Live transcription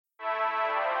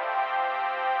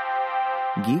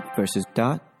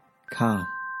geekversus.com.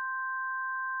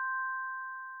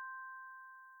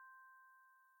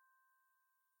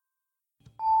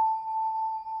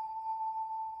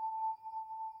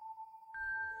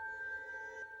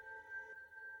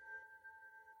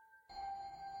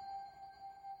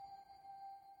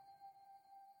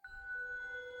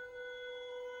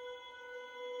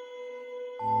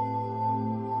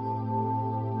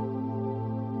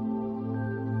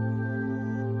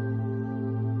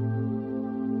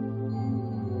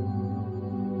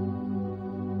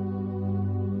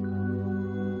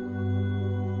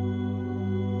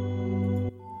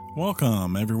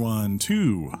 Welcome, everyone,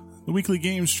 to the Weekly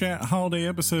Games Chat holiday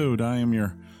episode. I am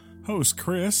your host,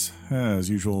 Chris. As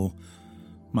usual,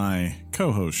 my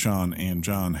co-hosts, Sean and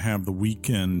John, have the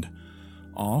weekend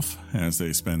off as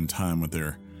they spend time with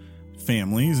their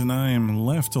families, and I am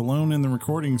left alone in the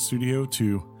recording studio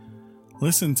to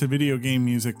listen to video game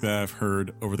music that I've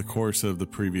heard over the course of the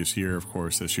previous year. Of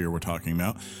course, this year we're talking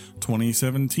about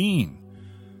 2017.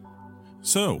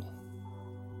 So,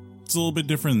 it's a little bit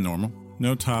different than normal.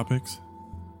 No topics,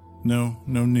 no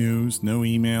news, no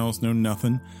emails, no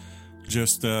nothing.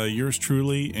 Just yours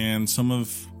truly and some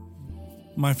of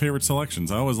my favorite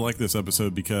selections. I always like this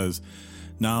episode because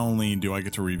not only do I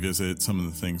get to revisit some of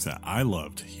the things that I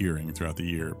loved hearing throughout the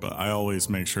year, but I always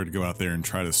make sure to go out there and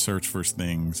try to search for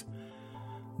things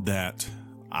that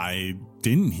I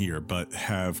didn't hear but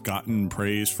have gotten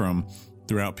praise from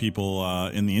throughout people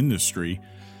in the industry.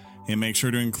 And make sure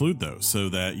to include those so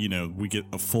that, you know, we get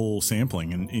a full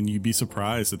sampling and you'd be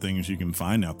surprised at things you can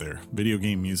find out there. Video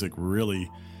game music really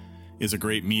is a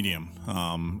great medium.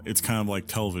 It's kind of like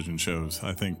television shows.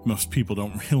 I think most people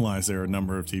don't realize there are a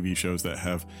number of TV shows that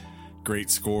have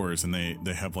great scores and they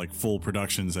have like full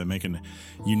productions that make a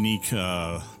unique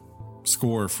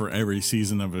score for every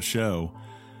season of a show.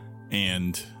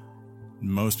 And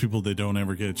most people, they don't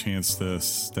ever get a chance to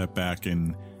step back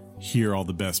and hear all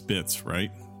the best bits,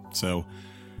 right? So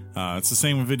it's the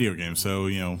same with video games. So,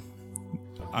 you know,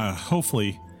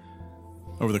 hopefully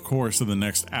over the course of the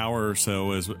next hour or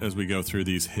so, as we go through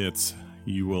these hits,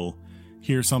 you will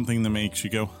hear something that makes you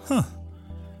go, huh.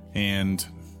 And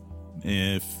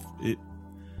if it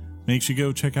makes you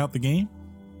go check out the game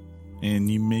and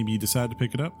you maybe decide to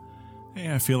pick it up,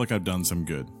 hey, I feel like I've done some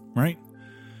good, right?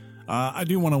 I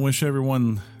do want to wish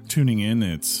everyone tuning in.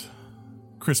 It's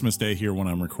Christmas Day here when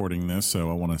I'm recording this,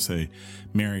 so I want to say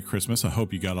Merry Christmas. I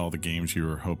hope you got all the games you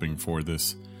were hoping for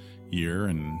this year,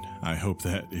 and I hope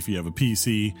that if you have a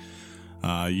PC,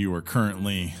 you are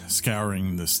currently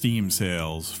scouring the Steam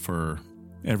sales for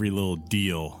every little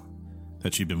deal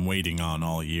that you've been waiting on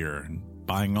all year, and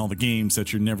buying all the games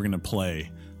that you're never going to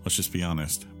play. Let's just be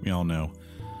honest. We all know.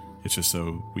 It's just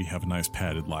so we have a nice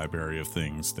padded library of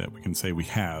things that we can say we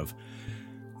have.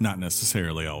 Not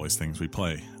necessarily always things we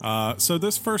play. So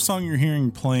this first song you're hearing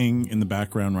playing in the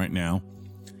background right now,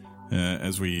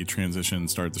 as we transition and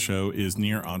start the show, is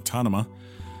Nier Automata,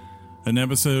 an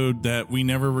episode that we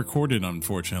never recorded,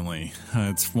 unfortunately.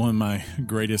 It's one of my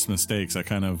greatest mistakes. I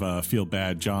kind of feel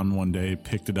bad. John one day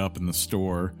picked it up in the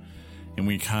store, and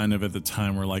we kind of at the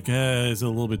time were like, it's a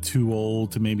little bit too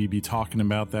old to maybe be talking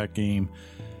about that game.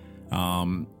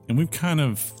 And we've kind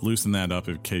of loosened that up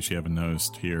in case you haven't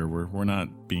noticed here. We're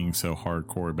not being so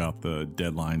hardcore about the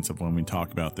deadlines of when we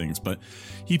talk about things, but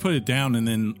he put it down, and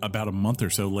then about a month or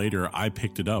so later, I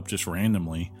picked it up just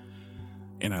randomly,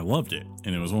 and I loved it.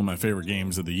 And it was one of my favorite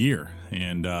games of the year.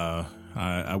 And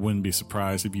I wouldn't be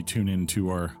surprised if you tune into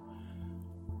our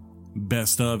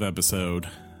best of episode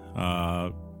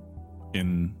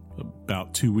in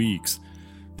about 2 weeks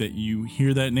that you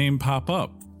hear that name pop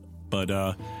up.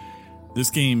 But this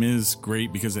game is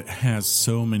great because it has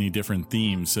so many different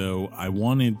themes, so I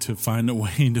wanted to find a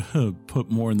way to put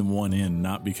more than one in,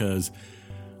 not because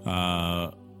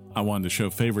I wanted to show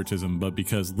favoritism, but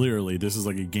because literally this is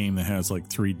like a game that has like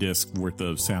 3 discs worth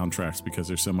of soundtracks because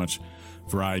there's so much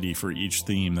variety for each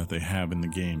theme that they have in the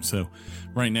game. So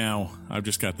right now, I've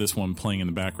just got this one playing in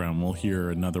the background. We'll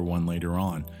hear another one later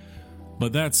on.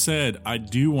 But that said, I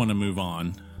do want to move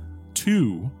on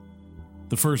to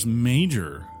the first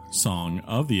major song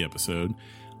of the episode.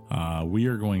 We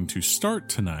are going to start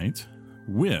tonight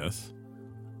with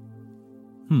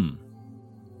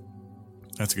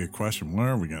that's a good question. Where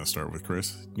are we going to start with,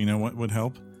 Chris? You know what would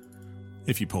help?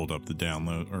 If you pulled up the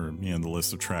download or the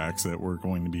list of tracks that we're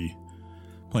going to be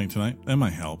playing tonight, that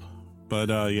might help. But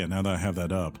now that I have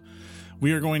that up,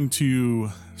 we are going to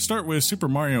start with Super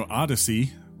Mario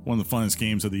Odyssey, one of the funnest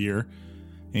games of the year,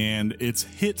 and its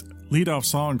hit leadoff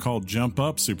song called Jump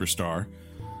Up Superstar.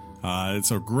 It's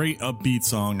a great upbeat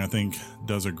song. I think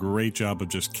does a great job of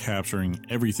just capturing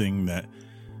everything that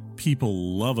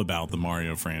people love about the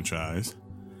Mario franchise.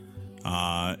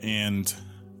 And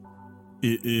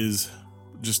it is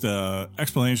just a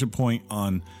explanation point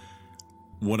on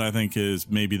what I think is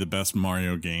maybe the best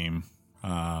Mario game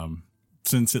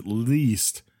since at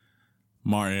least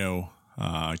Mario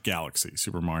Galaxy,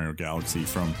 Super Mario Galaxy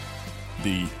from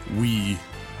the Wii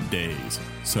days.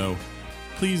 So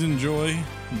please enjoy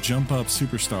Jump Up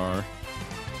Superstar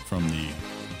from the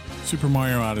Super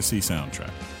Mario Odyssey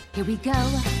soundtrack. Here we go,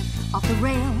 off the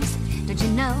rails. Don't you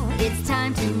know it's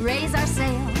time to raise our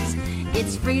sails?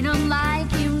 It's freedom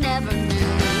like you never knew.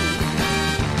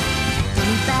 Don't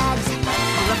need bags or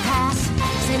a pass.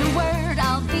 Say the word,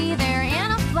 I'll be there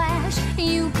in a flash.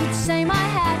 You could say my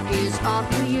hat is off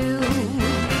to you.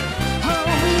 Oh,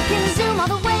 we can zoom all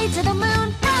the way to the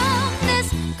moon from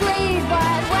this great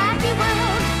wide wacky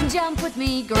world. Jump with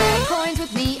me, grab coins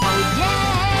with me, oh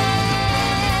yeah.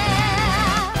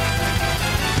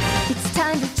 It's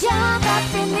time to jump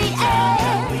up in the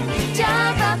air.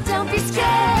 Jump up, don't be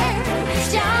scared.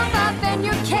 Jump up and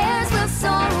your cares will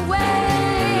soar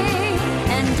away.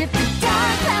 And if the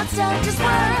dark clouds start to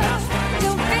swirl,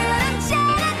 don't fear and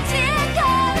shed a tear,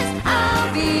 'cause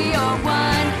I'll be your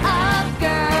one-up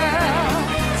girl.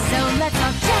 So let's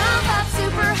all jump up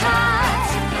super high,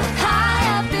 high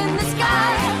up in the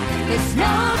sky. It's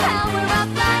no power up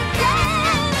like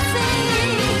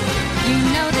dancing. You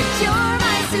know that you're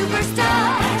my superstar.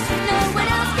 No one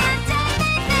else can take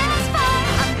me this far.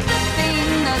 I'm flipping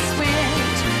the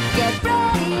switch. Get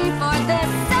ready for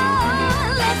this. So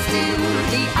let's do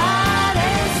the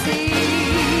Odyssey.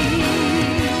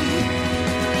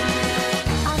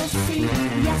 Odyssey,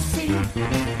 yes, see.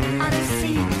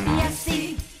 Odyssey, yes, see.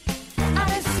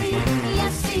 Odyssey,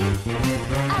 yes, see.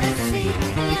 Odyssey,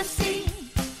 yes, see.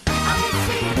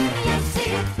 Odyssey, yes,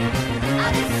 see.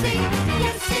 Odyssey,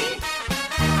 yes, see.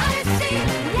 Odyssey,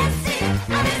 yes, see.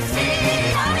 Odyssey,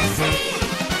 Odyssey.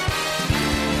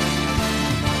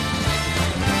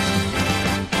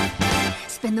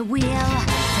 Spin the wheel,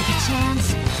 take a chance.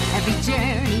 Every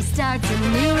journey starts a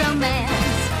new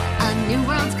romance. A new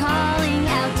world's calling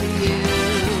out to you.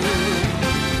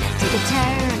 Take a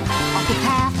turn off the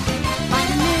path. Find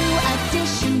a new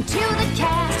addition to the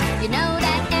cast. You know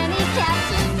that any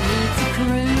captain needs a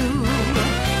crew.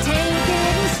 Take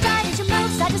it in stride as you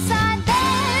move side to side.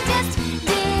 They're just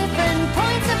different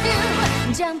points of view.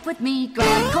 Jump with me,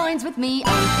 grab coins with me,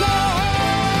 oh yeah.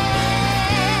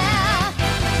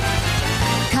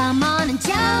 Come on and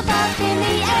jump up in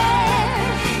the air.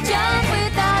 Jump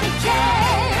without a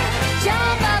care.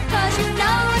 Jump up 'cause you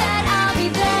know that I'll be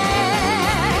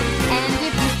there. And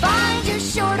if you find you're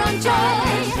short on joy,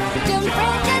 don't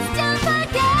fret, just don't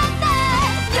forget that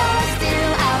you're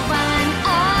still a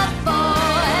one-up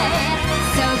boy.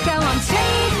 So go on,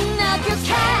 straighten up your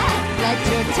cap. Let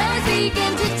your toes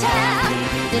begin to tap.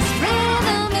 This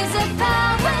rhythm is a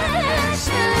power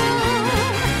shoe.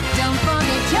 Don't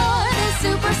forget you're the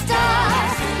superstar.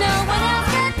 No one else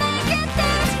can make it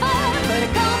this far. But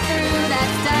go through that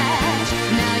stash.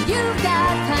 Now you've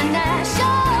got panache. Oh,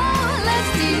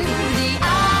 let's do the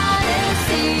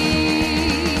Odyssey.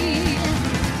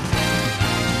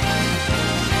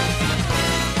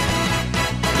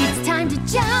 It's time to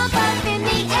jump up in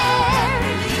the air.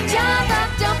 Jump up,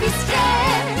 don't be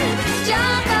scared.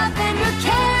 Jump up and your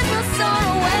cares will soar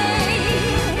away.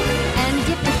 And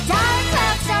if the dark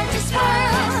clouds start to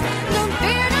swirl, don't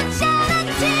fear, don't shed a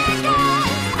tear,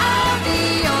 'cause I'll be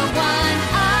your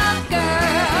one-up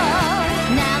girl.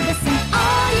 Now listen,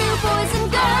 all you boys and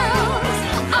girls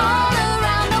all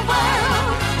around the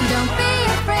world, don't be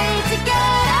afraid to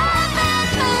get up and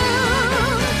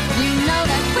move. You know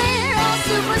that we're all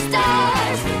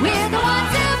superstars. We're the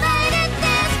ones who made it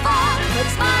this far. Put a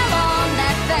smile on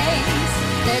that face.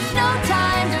 There's no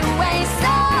time to waste,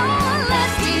 so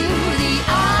let's do the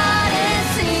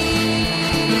Odyssey.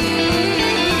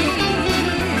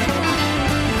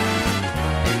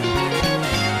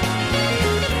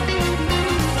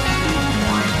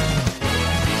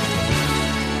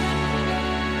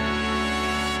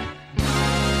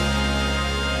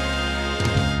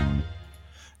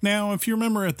 Now, if you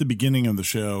remember at the beginning of the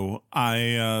show,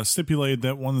 I stipulated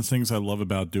that one of the things I love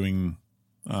about doing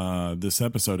this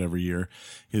episode every year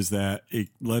is that it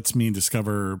lets me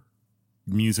discover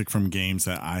music from games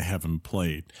that I haven't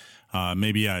played.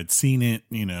 Maybe I'd seen it,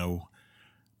 you know,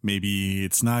 maybe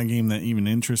it's not a game that even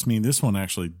interests me. This one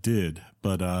actually did,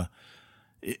 but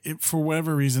it for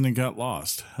whatever reason, it got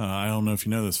lost. I don't know if you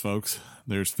know this, folks.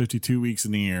 There's 52 weeks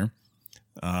in the year.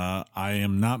 I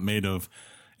am not made of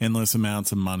endless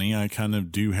amounts of money. I kind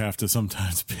of do have to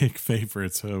sometimes pick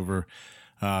favorites over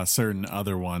certain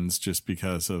other ones just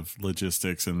because of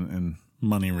logistics and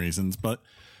money reasons. But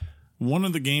one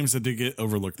of the games that did get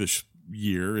overlooked this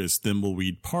year is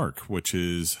Thimbleweed Park, which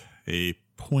is a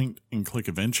point-and-click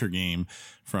adventure game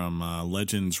from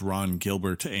legends Ron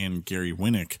Gilbert and Gary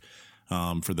Winnick.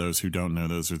 For those who don't know,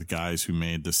 those are the guys who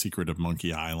made The Secret of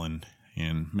Monkey Island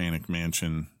and Manic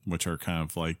Mansion, which are kind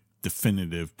of like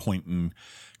definitive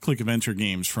point-and-click adventure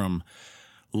games from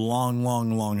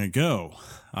long ago.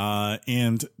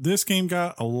 And this game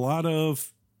got a lot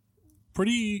of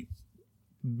pretty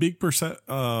big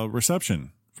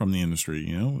reception from the industry.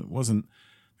 You know, it wasn't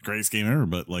the greatest game ever,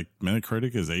 but like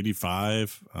Metacritic is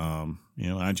 85.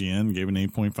 IGN gave an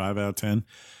 8.5 out of 10.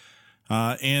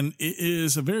 And it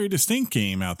is a very distinct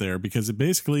game out there because it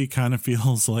basically kind of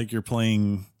feels like you're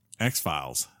playing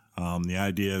X-Files. The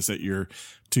idea is that you're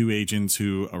two agents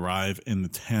who arrive in the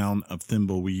town of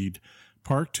Thimbleweed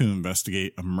Park to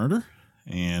investigate a murder,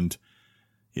 and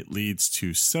it leads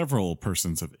to several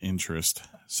persons of interest.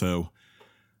 So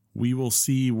we will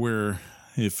see where,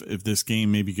 if this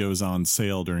game maybe goes on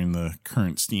sale during the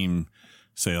current Steam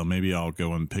sale, maybe I'll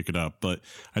go and pick it up. But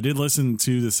I did listen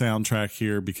to the soundtrack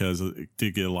here because it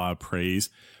did get a lot of praise,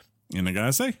 and I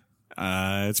gotta say,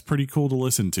 it's pretty cool to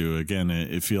listen to. Again,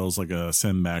 it feels like a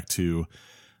send back to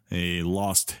a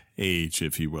lost age,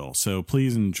 if you will. So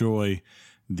please enjoy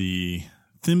the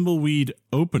Thimbleweed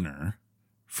opener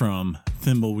from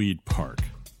Thimbleweed Park.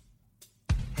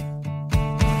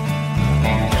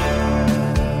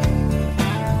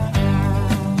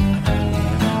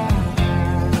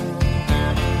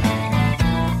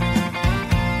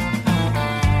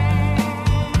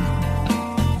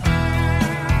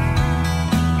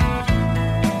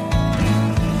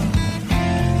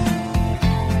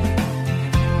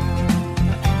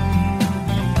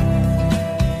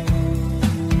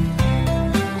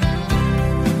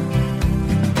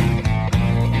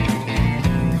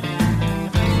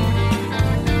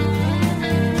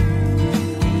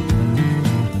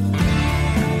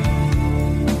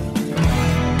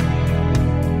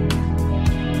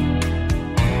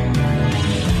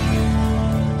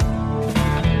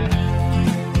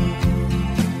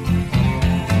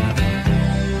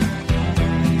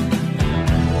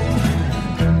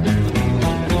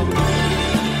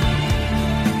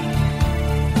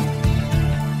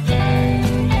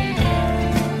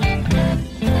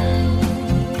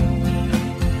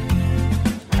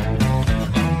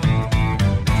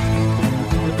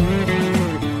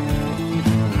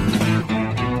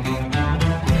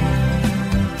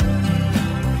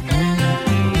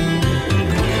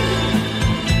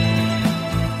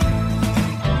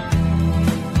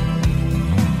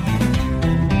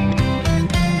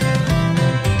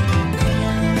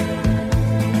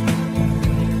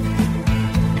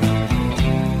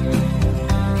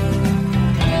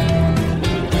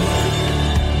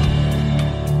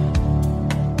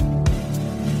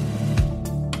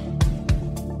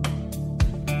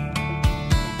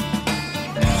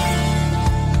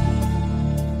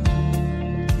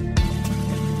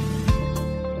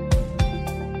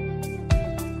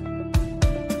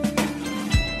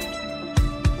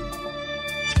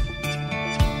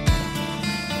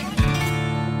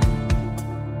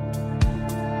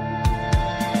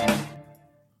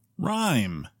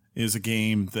 Rime is a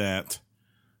game that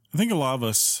I think a lot of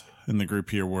us in the group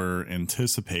here were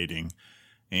anticipating,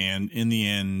 and in the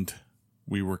end,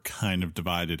 we were kind of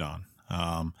divided on.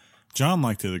 John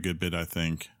liked it a good bit, I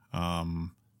think.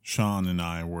 Sean and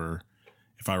I were,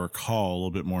 if I recall, a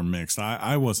little bit more mixed.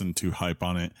 I wasn't too hype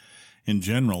on it in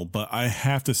general, but I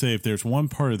have to say, if there's one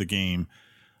part of the game,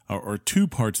 or two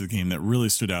parts of the game that really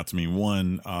stood out to me,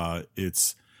 one,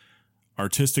 it's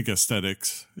artistic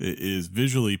aesthetics. It is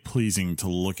visually pleasing to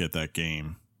look at that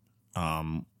game,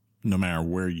 no matter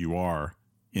where you are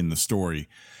in the story,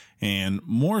 and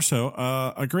more so,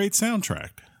 a great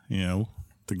soundtrack. You know,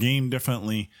 the game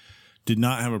definitely did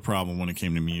not have a problem when it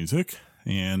came to music,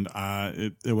 and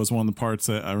it was one of the parts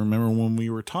that I remember when we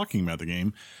were talking about the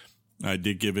game. I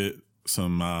did give it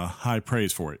some high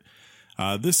praise for it.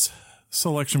 This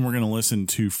selection we're going to listen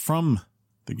to from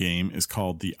the game is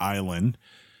called The Island.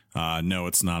 No,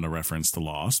 it's not a reference to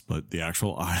Lost, but the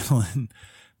actual island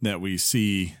that we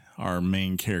see our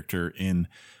main character in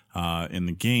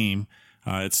the game.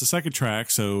 It's the second track,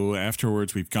 so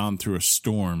afterwards we've gone through a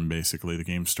storm, basically. The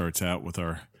game starts out with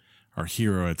our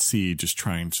hero at sea just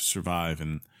trying to survive,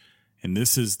 and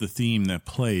this is the theme that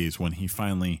plays when he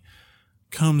finally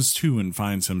comes to and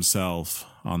finds himself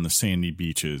on the sandy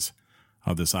beaches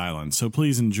of this island. So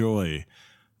please enjoy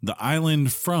The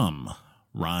Island from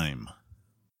Rime.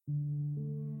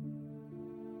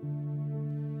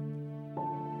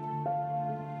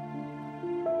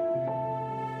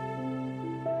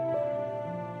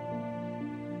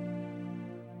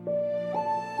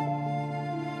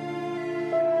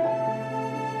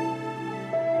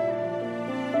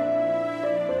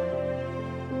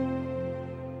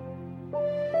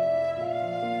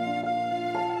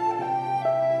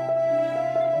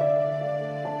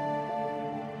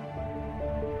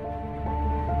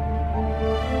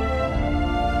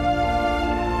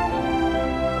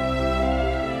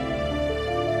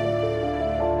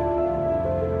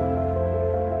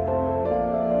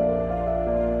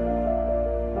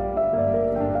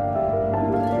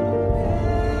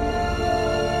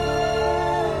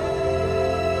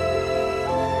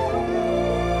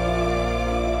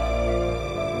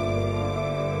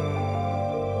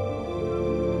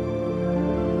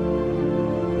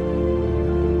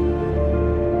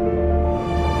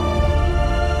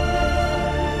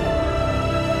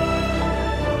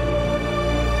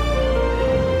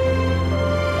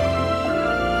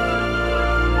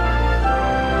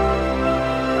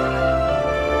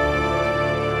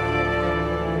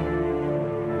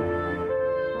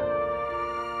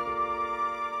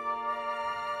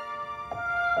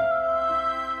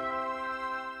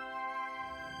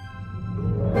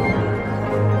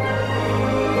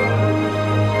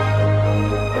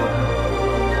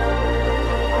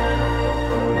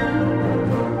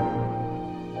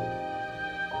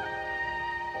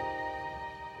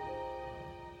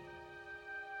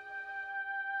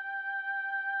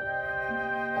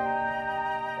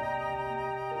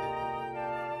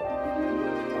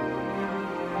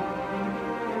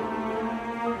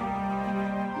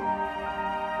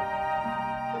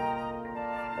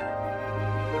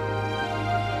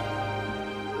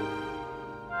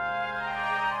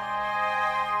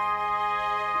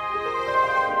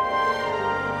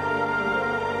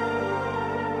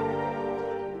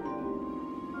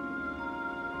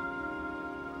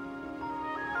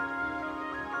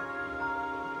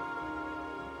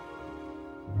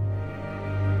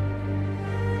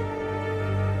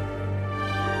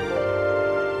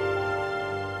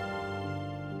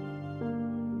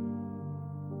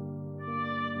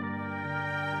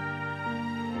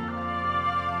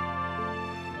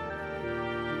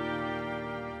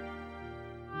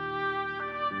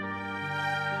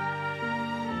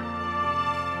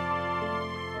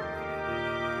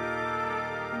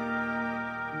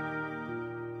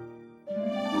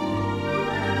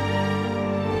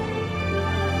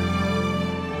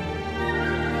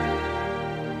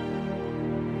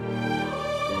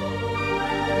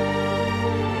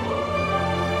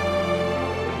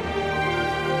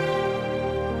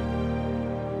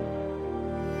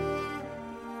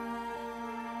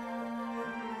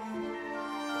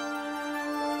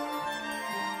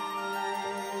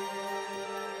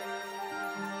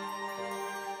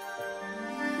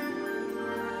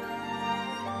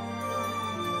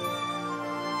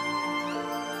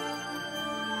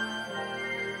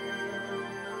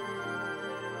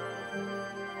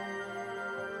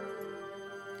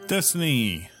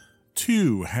 Destiny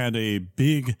 2 had a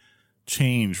big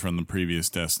change from the previous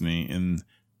Destiny in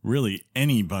really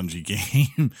any Bungie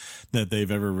game that they've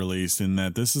ever released, in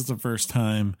that this is the first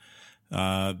time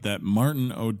that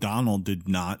Martin O'Donnell did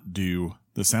not do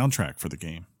the soundtrack for the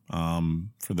game.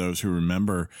 For those who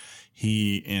remember,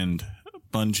 he and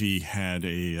Bungie had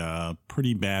a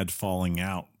pretty bad falling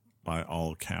out by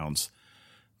all accounts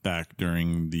back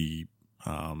during the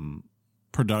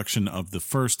production of the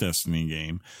first Destiny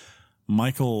game.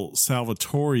 Michael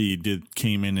Salvatore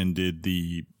came in and did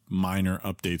the minor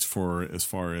updates for as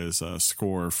far as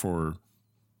score for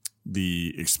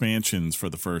the expansions for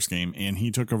the first game, and he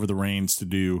took over the reins to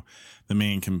do the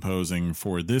main composing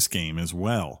for this game as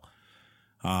well.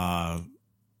 I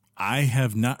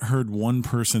have not heard one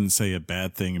person say a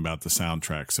bad thing about the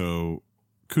soundtrack, so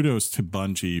kudos to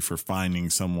Bungie for finding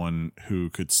someone who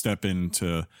could step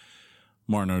into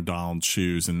Martin O'Donnell's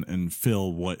shoes and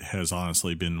fill what has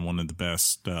honestly been one of the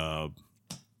best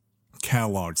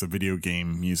catalogs of video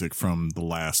game music from the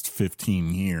last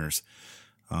 15 years.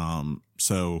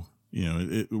 So, you know,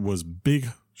 it was big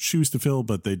shoes to fill,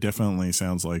 but they definitely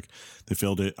sounds like they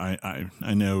filled it. I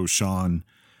know Sean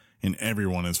and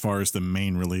everyone, as far as the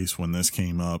main release when this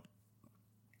came up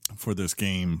for this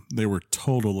game, they were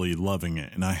totally loving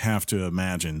it. And I have to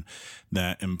imagine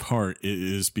that in part it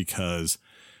is because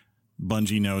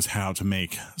Bungie knows how to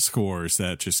make scores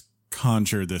that just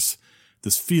conjure this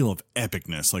feel of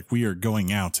epicness. Like we are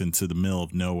going out into the middle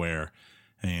of nowhere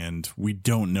and we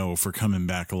don't know if we're coming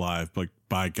back alive, but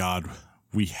by God,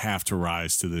 we have to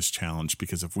rise to this challenge,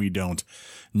 because if we don't,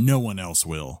 no one else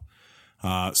will.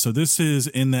 So this is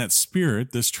in that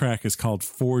spirit. This track is called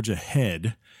Forge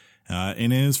Ahead,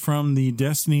 and is from the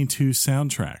Destiny 2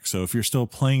 soundtrack. So if you're still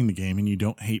playing the game and you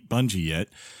don't hate Bungie yet,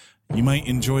 you might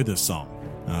enjoy this song.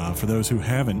 For those who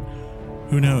haven't,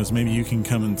 who knows, maybe you can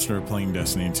come and start playing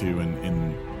Destiny 2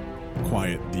 and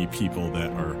quiet the people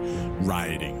that are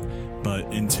rioting. But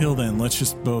until then, let's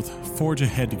just both forge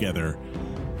ahead together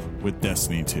with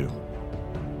Destiny 2.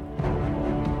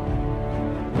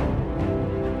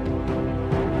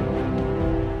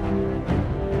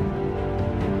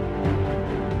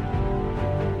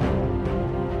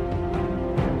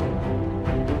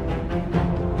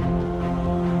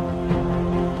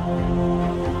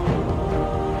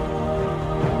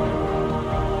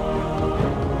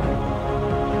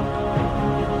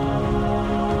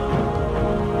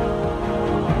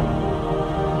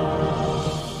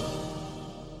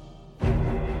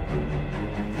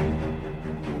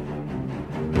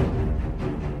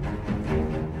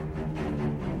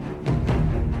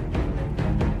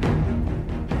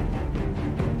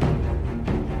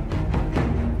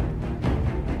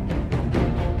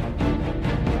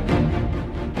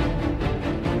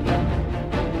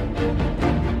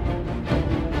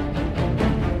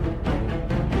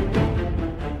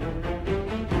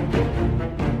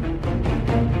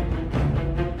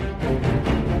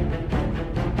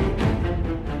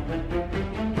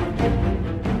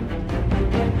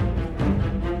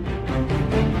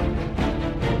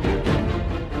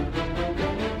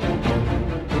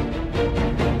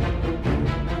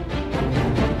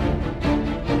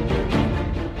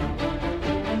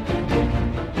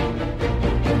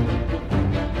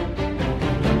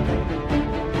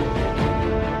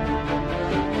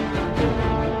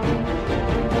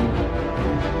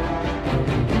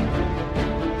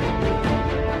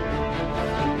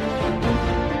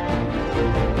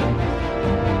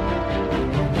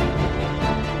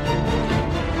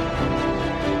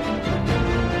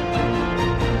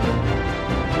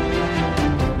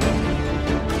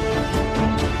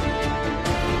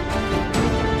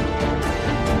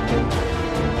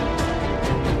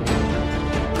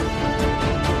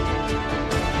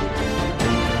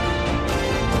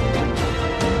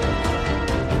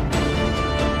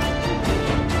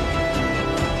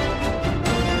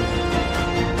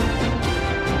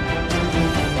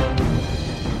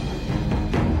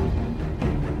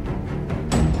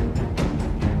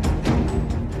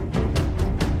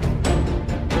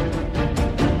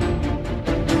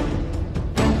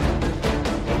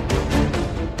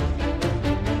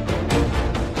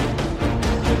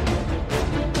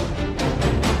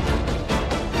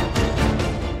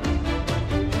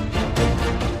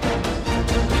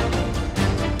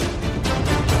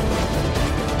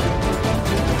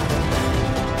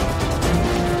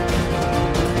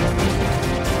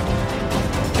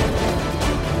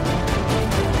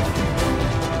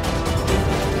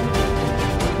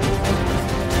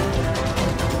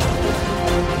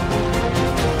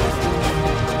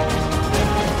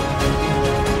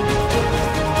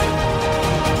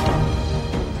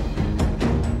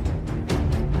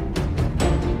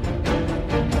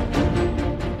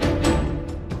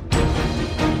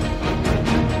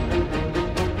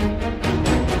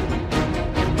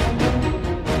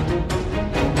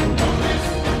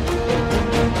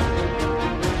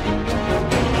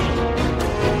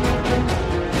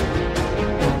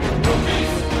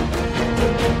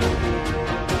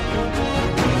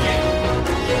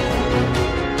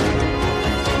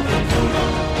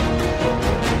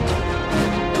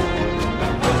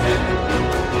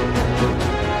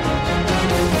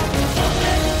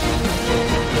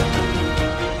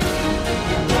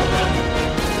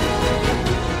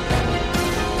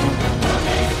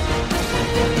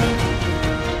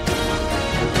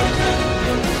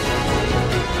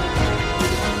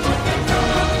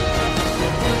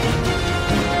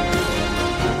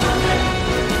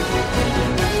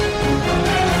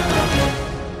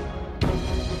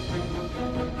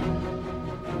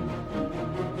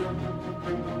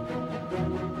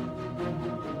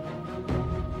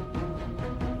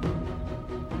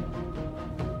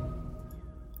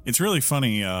 It's really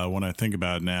funny when I think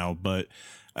about it now, but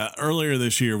earlier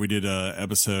this year we did a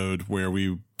episode where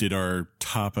we did our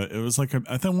top. It was like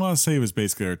I want to say it was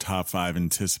basically our top 5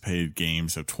 anticipated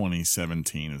games of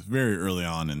 2017. It was very early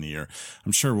on in the year.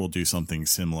 I'm sure we'll do something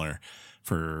similar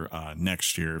for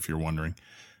next year if you're wondering.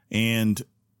 And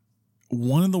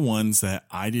one of the ones that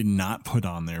I did not put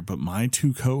on there, but my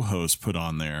 2 co-hosts put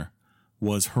on there,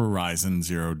 was Horizon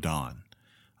Zero Dawn.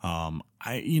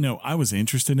 I was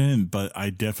interested in it, but I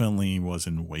definitely was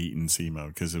in wait and see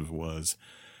mode because it was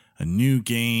a new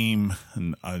game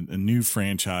and a new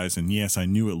franchise. And yes, I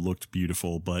knew it looked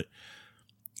beautiful, but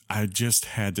I just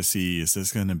had to see, is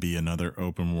this going to be another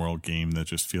open world game that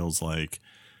just feels like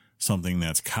something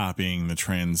that's copying the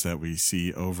trends that we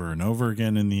see over and over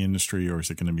again in the industry, or is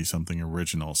it going to be something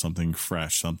original, something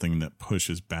fresh, something that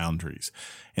pushes boundaries?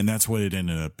 And that's what it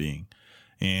ended up being.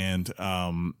 And,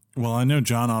 well, I know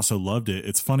John also loved it.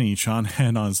 It's funny, Sean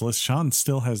had on his list. Sean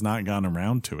still has not gotten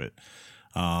around to it.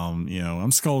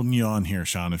 I'm scolding you on here,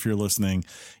 Sean. If you're listening,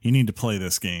 you need to play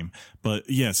this game. But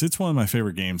yes, it's one of my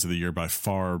favorite games of the year by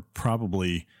far.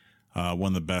 Probably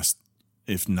one of the best,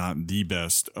 if not the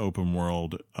best, open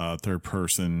world third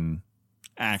person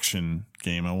action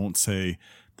game. I won't say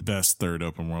the best third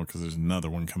open world because there's another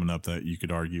one coming up that you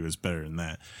could argue is better than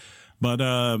that. But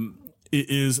it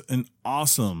is an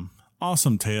awesome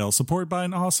tale supported by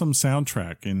an awesome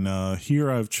soundtrack. And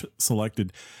here I've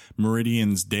selected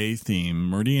Meridian's Day theme.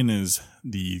 Meridian is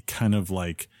the kind of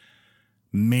like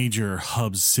major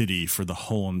hub city for the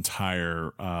whole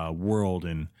entire world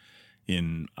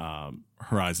in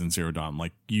Horizon Zero Dawn.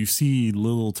 Like you see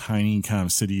little tiny kind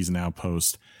of cities and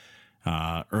outposts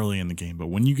early in the game, but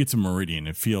when you get to Meridian,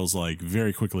 it feels like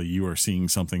very quickly you are seeing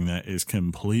something that is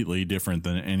completely different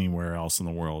than anywhere else in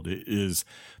the world. It is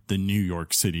the New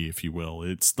York City, if you will.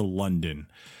 It's the London,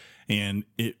 and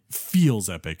it feels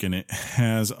epic, and it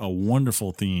has a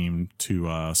wonderful theme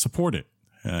to support it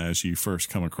as you first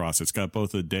come across. It's got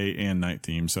both a day and night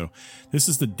theme. So this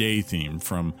is the day theme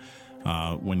from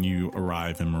when you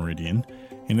arrive in Meridian,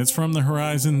 and it's from the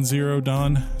Horizon Zero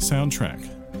Dawn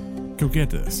soundtrack. Go get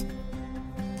this.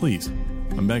 Please,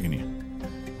 I'm begging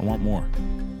you. I want more.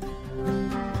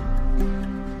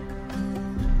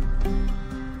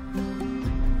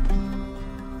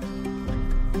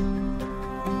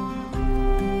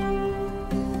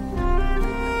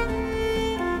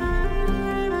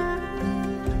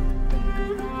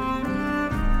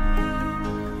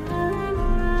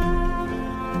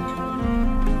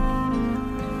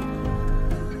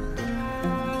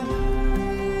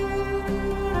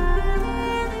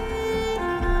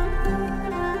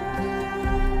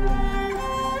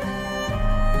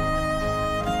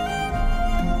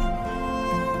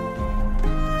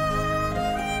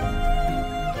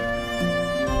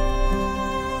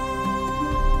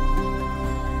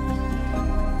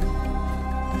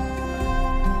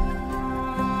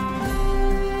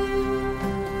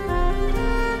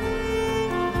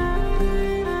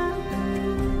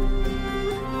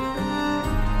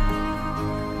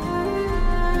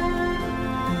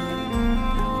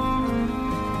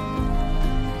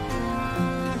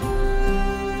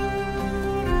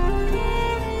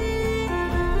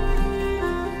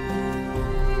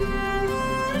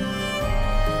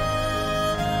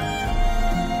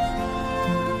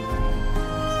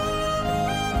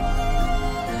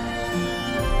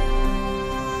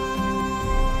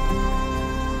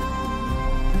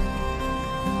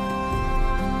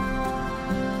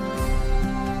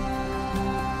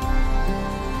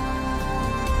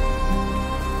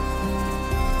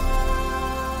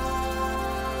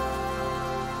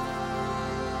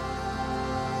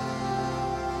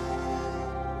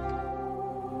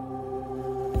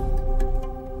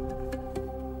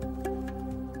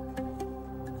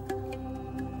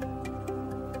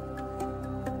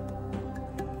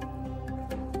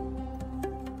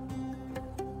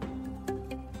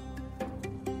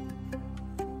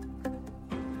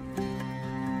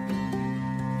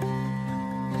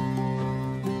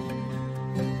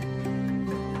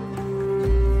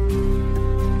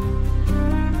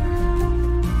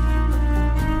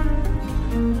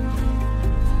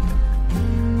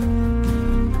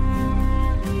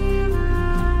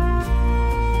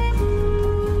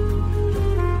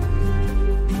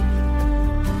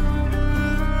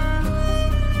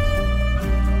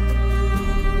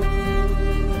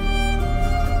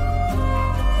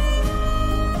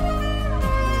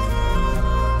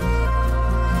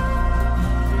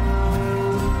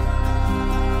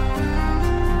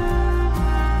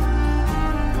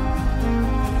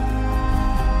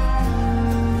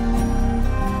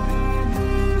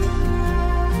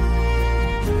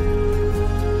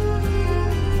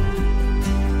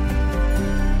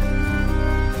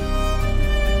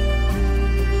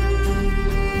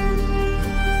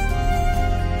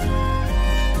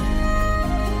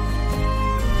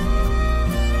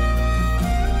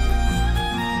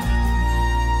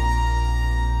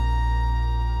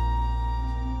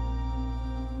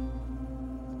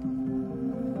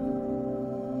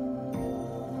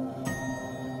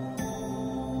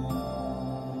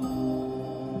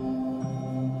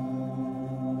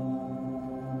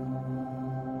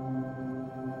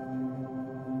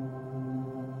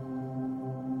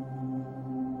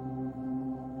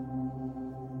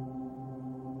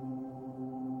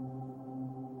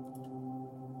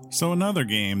 So another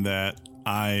game that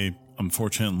I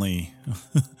unfortunately,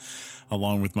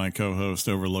 along with my co-host,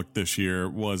 overlooked this year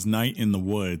was Night in the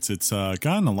Woods. It's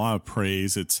gotten a lot of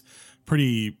praise. It's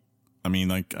pretty, I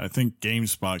think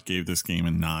GameSpot gave this game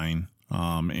a 9.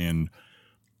 And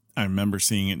I remember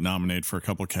seeing it nominated for a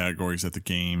couple of categories at the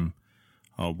Game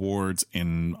Awards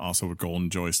and also a Golden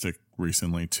Joystick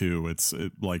recently too.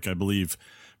 I believe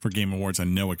for Game Awards, I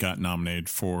know it got nominated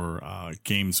for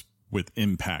games with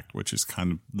impact, which is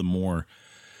kind of the more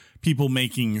people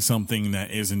making something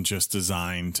that isn't just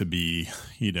designed to be,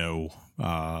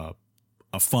 a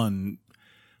fun,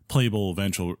 playable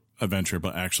adventure,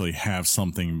 but actually have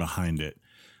something behind it.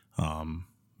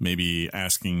 Maybe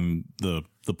asking the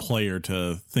player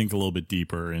to think a little bit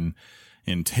deeper and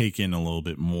take in a little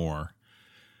bit more.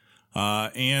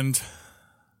 And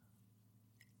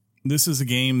this is a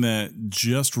game that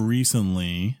just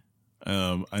recently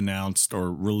announced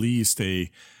or released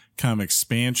a kind of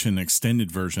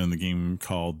extended version of the game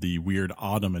called the Weird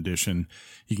Autumn Edition.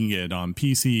 You can get it on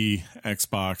PC,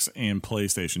 Xbox, and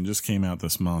PlayStation. Just came out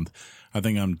this month. I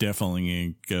think I'm definitely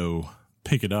going to go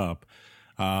pick it up.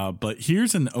 But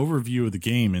here's an overview of the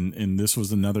game, and this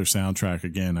was another soundtrack.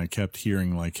 Again, I kept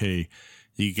hearing like, hey,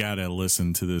 you got to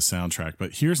listen to this soundtrack.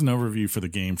 But here's an overview for the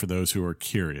game for those who are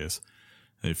curious.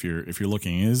 If you're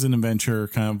looking, it is an adventure,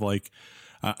 kind of like,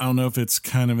 I don't know if it's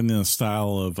kind of in the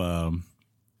style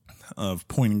of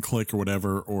point and click or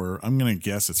whatever, or I'm going to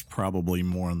guess it's probably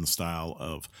more in the style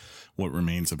of What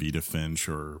Remains of Edith Finch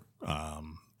or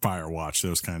Firewatch,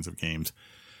 those kinds of games.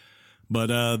 But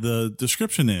the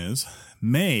description is,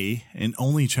 May, an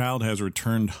only child, has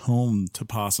returned home to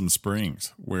Possum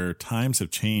Springs, where times have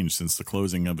changed since the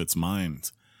closing of its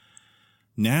mines.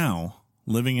 Now,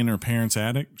 living in her parents'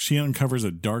 attic, she uncovers a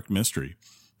dark mystery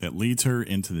that leads her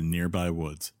into the nearby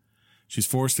woods. She's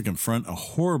forced to confront a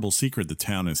horrible secret the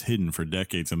town has hidden for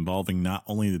decades, involving not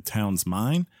only the town's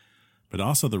mine, but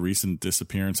also the recent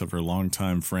disappearance of her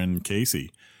longtime friend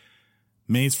Casey.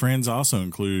 May's friends also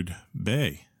include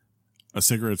Bay, a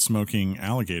cigarette-smoking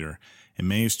alligator, and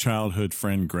May's childhood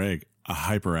friend Greg, a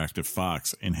hyperactive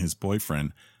fox, and his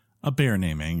boyfriend, a bear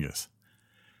named Angus.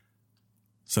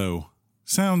 So,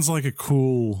 sounds like a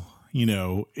cool,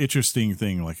 interesting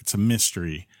thing, like it's a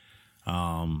mystery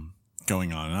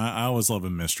going on. And I always love a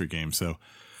mystery game, so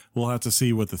we'll have to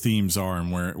see what the themes are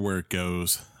and where it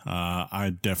goes.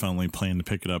 I definitely plan to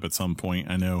pick it up at some point.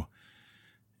 I know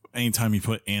anytime you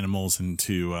put animals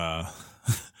into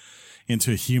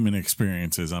human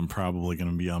experiences, I'm probably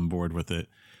going to be on board with it.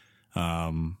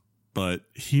 But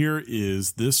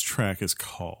this track is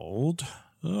called,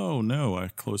 oh no, I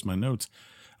closed my notes.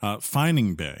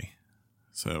 Finding Bay.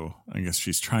 So I guess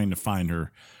she's trying to find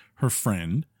her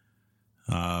friend,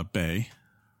 Bay,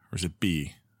 or is it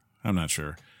B? I'm not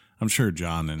sure. I'm sure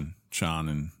John and Sean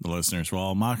and the listeners will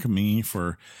all mock me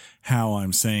for how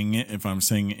I'm saying it. If I'm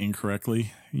saying it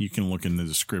incorrectly, you can look in the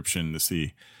description to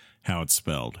see how it's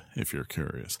spelled if you're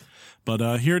curious.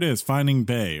 But here it is, Finding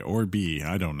Bay, or B,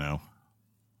 I don't know.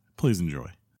 Please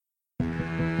enjoy.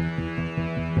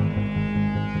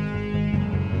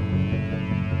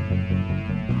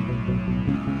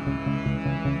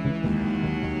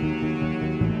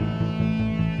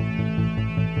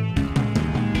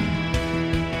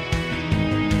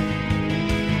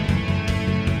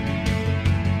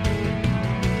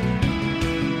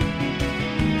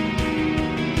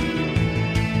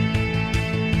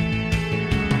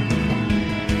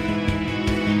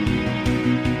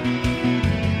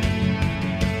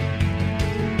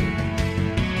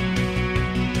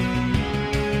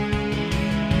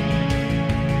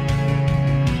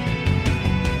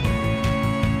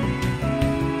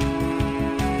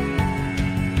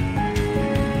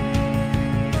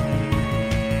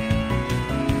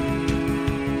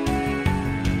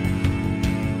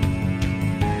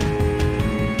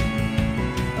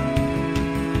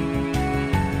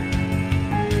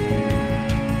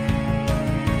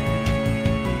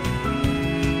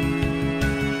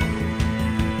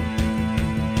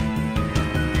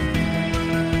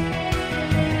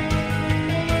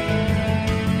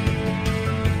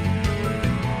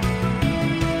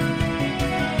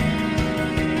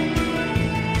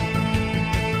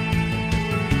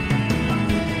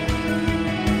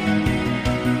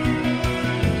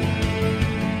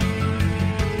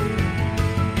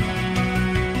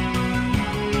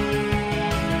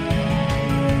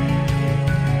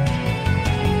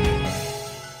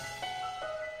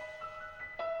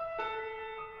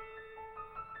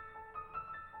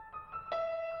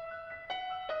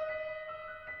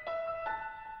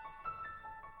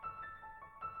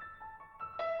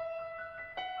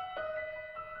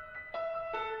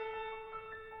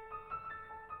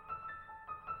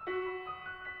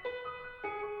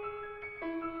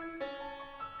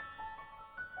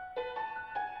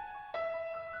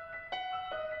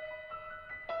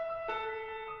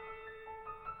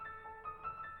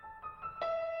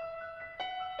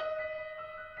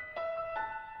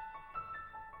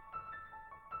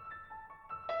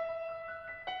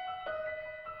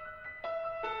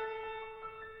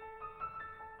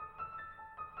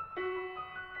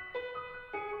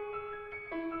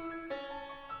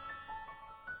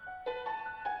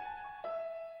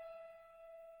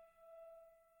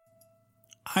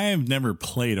 I have never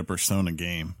played a Persona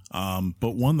game,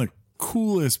 but one of the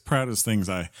coolest, proudest things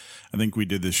I think we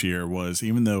did this year was,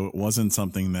 even though it wasn't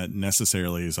something that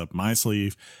necessarily is up my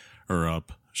sleeve or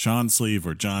up Sean's sleeve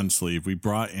or John's sleeve, we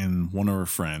brought in one of our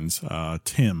friends,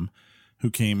 Tim, who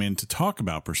came in to talk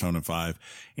about Persona 5.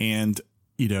 And,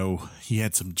 you know, he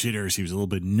had some jitters. He was a little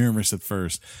bit nervous at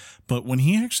first. But when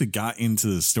he actually got into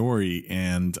the story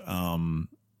and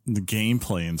the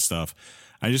gameplay and stuff,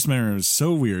 I just remember it was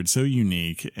so weird, so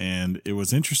unique, and it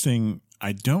was interesting.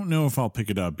 I don't know if I'll pick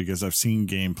it up because I've seen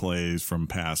gameplays from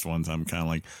past ones. I'm kind of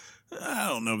like, I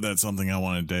don't know if that's something I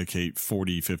want to dedicate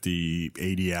 40, 50,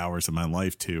 80 hours of my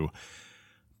life to.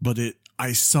 But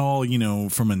I saw, you know,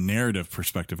 from a narrative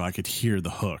perspective, I could hear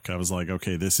the hook. I was like,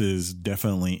 okay, this is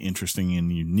definitely interesting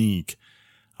and unique.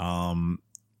 And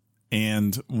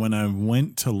when I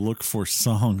went to look for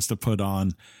songs to put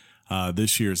on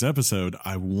this year's episode,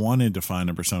 I wanted to find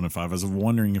a Persona 5. I was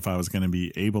wondering if I was going to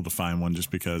be able to find one,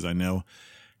 just because I know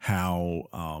how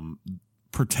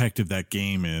protective that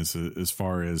game is as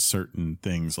far as certain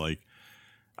things. Like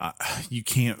you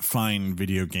can't find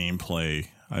video gameplay,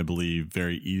 I believe,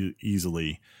 very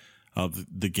easily of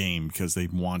the game because they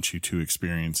want you to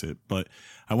experience it. But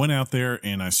I went out there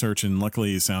and I searched, and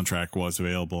luckily the soundtrack was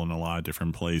available in a lot of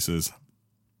different places.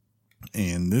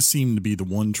 And this seemed to be the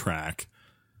one track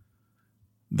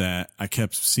that I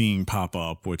kept seeing pop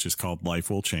up, which is called Life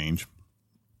Will Change,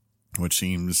 which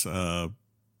seems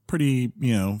pretty,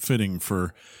 you know, fitting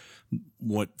for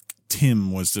what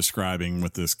Tim was describing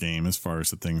with this game as far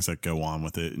as the things that go on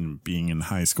with it and being in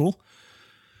high school.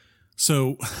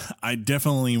 So I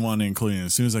definitely want to include it.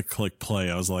 As soon as I clicked play,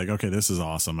 I was like, okay, this is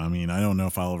awesome. I mean, I don't know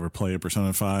if I'll ever play a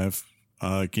Persona 5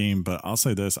 game, but I'll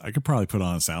say this, I could probably put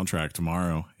on a soundtrack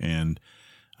tomorrow, and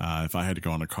if I had to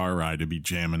go on a car ride, it'd be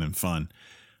jamming and fun.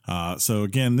 So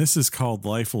again, this is called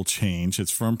Life Will Change.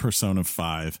 It's from Persona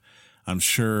 5. I'm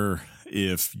sure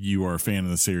if you are a fan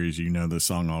of the series, you know the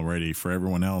song already. For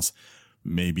everyone else,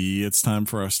 maybe it's time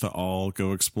for us to all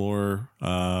go explore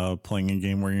playing a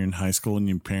game where you're in high school and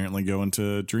you apparently go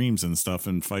into dreams and stuff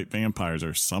and fight vampires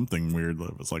or something weird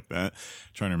that was like that.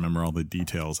 I'm trying to remember all the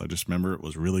details. I just remember it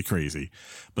was really crazy.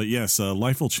 But yes,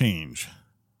 Life Will Change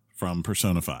from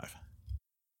Persona 5.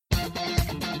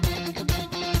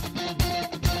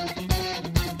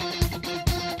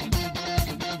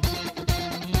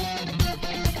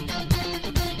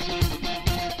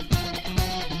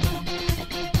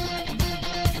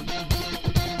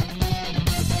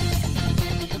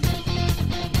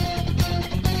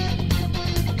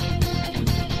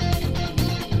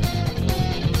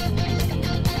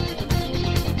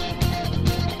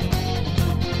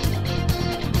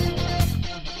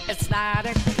 It's not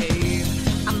a case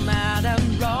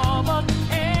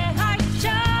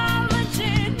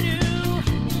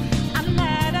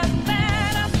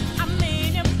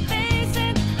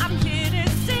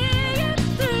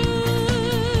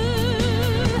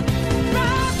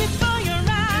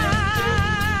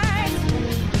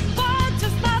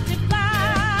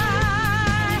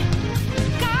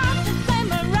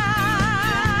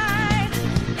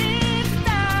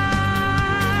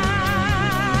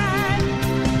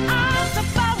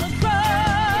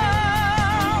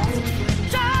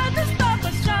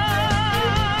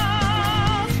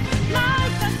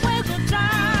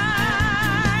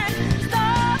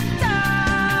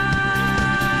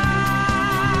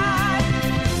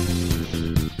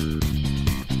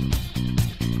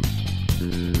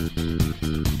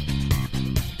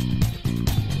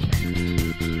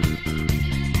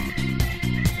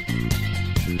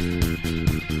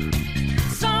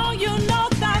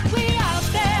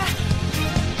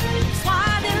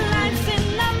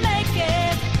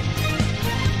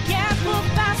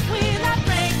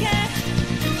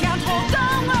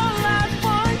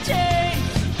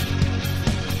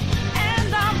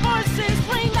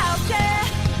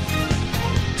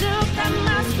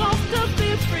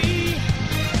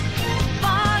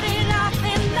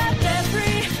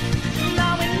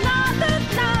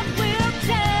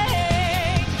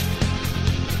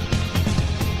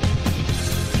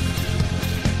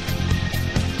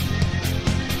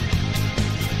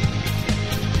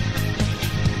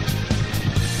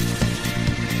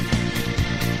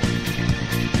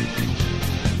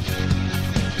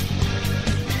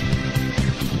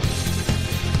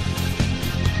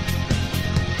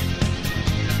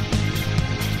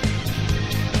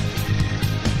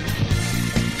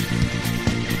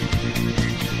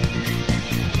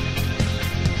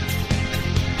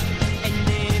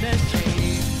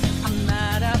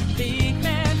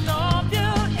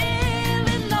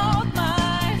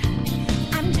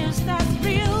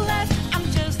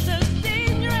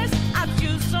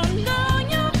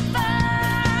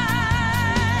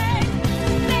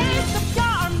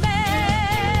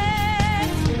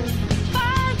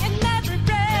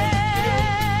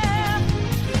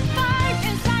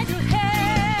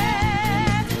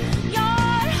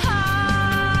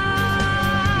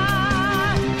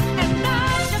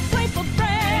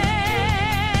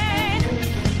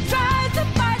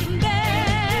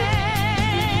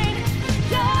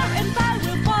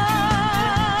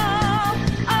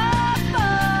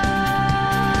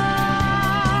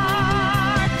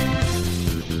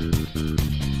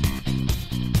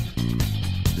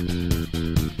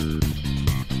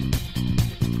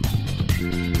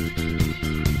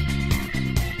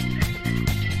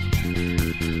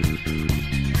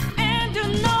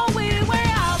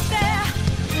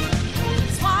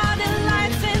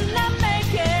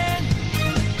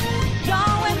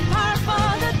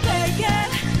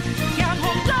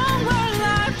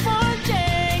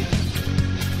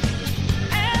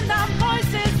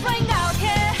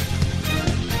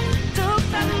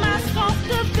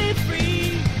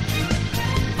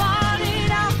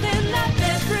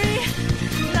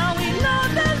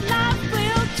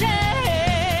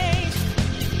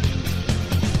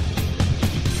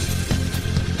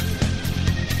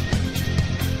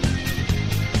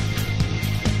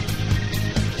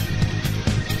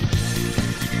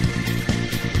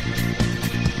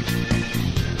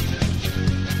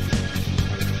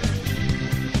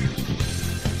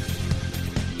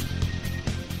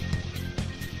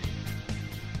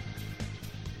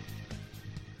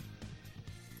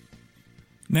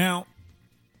Now,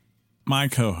 my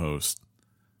co-host,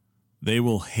 they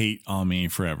will hate on me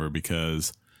forever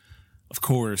because, of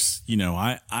course,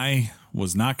 I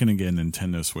was not going to get a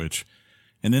Nintendo Switch.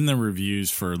 And then the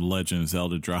reviews for Legend of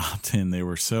Zelda dropped and they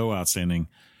were so outstanding.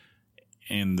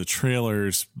 And the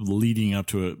trailers leading up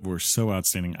to it were so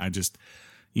outstanding.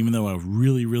 Even though I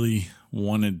really, really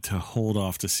wanted to hold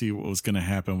off to see what was going to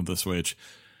happen with the Switch,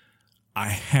 I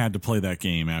had to play that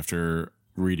game after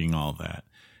reading all that.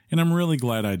 And I'm really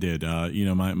glad I did.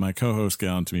 My co-host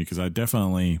got on to me because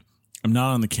I'm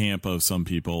not on the camp of some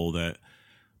people that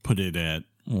put it at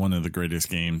one of the greatest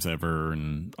games ever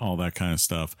and all that kind of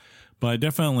stuff. But I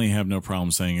definitely have no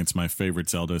problem saying it's my favorite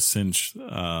Zelda since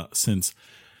The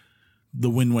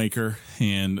Wind Waker,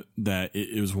 and that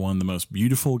it was one of the most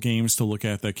beautiful games to look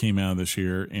at that came out this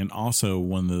year, and also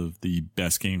one of the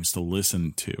best games to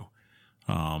listen to.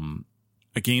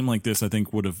 A game like this, I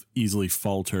think, would have easily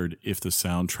faltered if the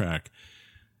soundtrack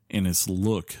and its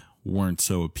look weren't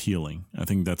so appealing. I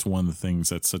think that's one of the things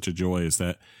that's such a joy, is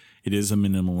that it is a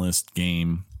minimalist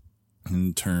game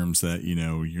in terms that,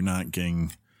 you're not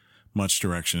getting much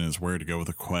direction as where to go with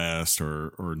a quest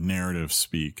or narrative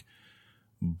speak.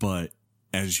 But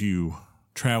as you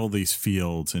travel these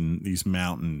fields and these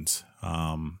mountains,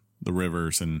 the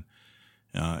rivers, and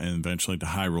eventually to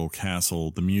Hyrule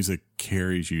Castle, the music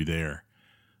carries you there.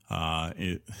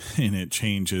 It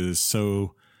changes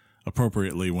so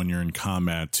appropriately when you're in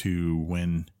combat to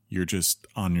when you're just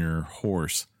on your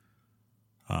horse,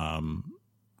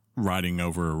 riding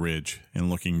over a ridge and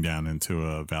looking down into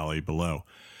a valley below.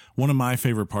 One of my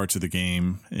favorite parts of the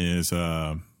game is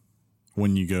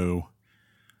when you go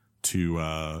to,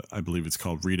 I believe it's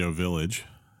called Rito Village,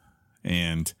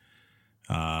 and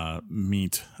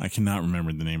meet, I cannot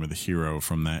remember the name of the hero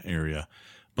from that area,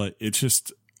 but it's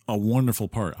just a wonderful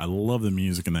part. I love the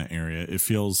music in that area. It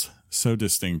feels so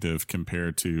distinctive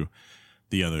compared to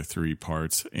the other three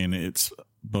parts, and it's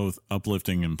both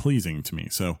uplifting and pleasing to me.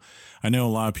 So I know a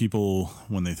lot of people,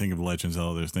 when they think of Legend of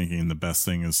Zelda, they're thinking the best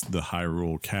thing is the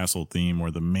Hyrule Castle theme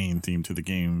or the main theme to the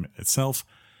game itself.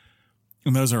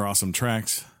 And those are awesome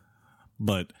tracks.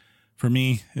 But for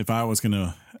me, if I was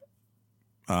going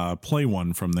to play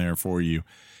one from there for you,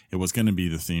 it was going to be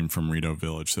the theme from Rito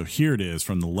Village. So here it is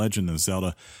from The Legend of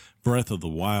Zelda Breath of the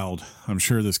Wild. I'm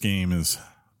sure this game is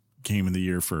Game of the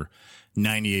Year for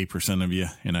 98% of you,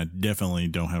 and I definitely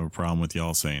don't have a problem with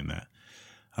y'all saying that.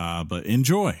 But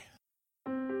enjoy.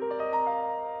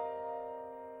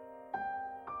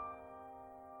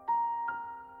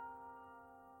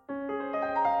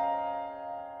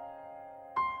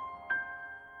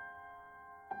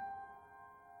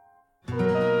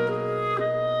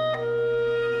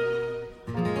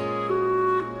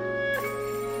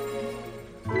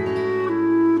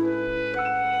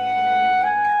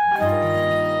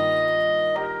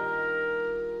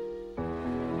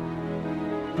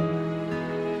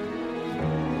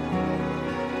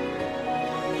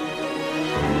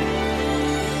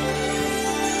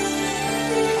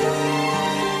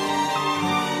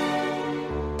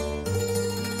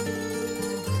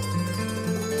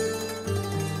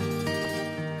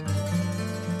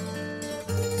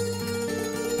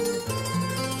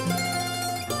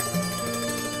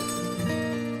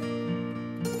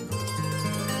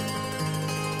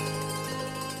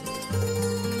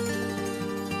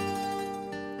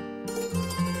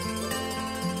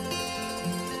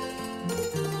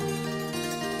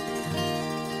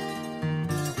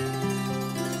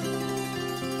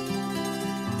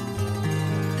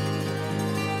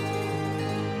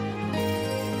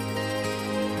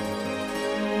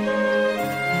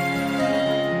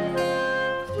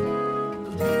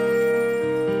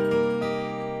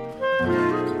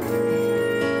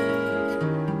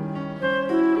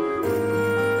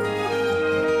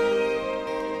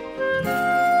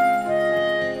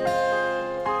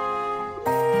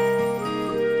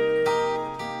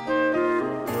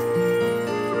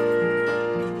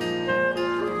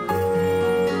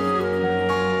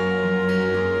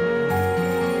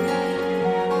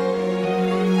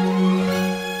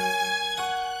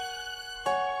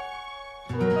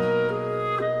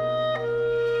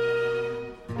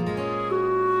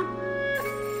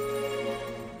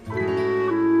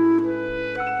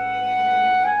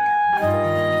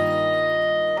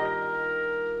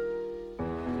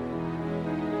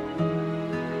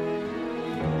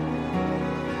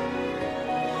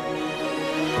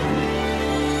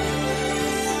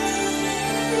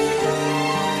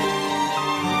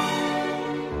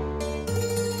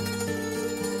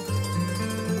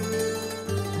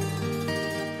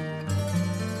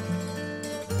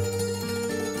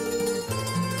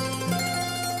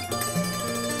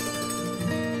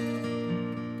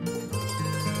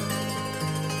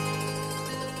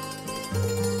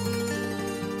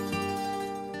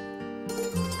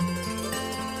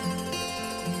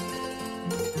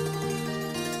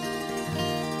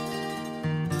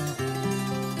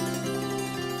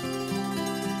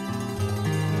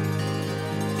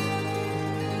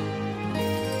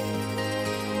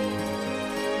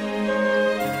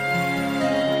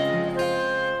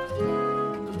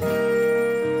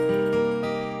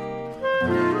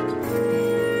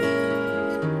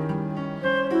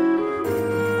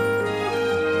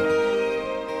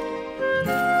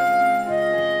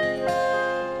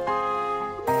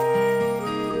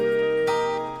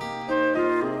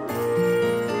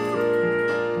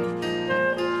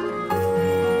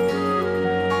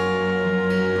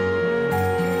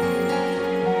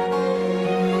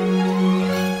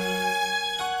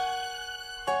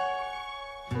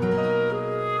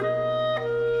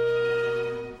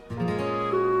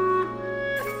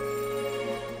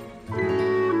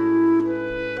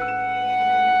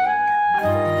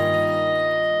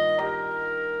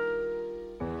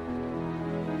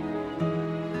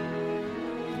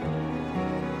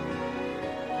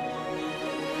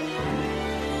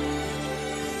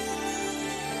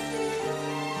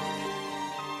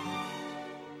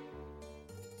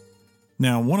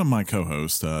 Now, one of my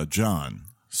co-hosts, John,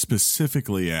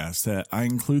 specifically asked that I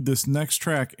include this next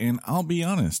track, and I'll be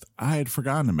honest, I had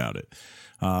forgotten about it.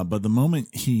 But the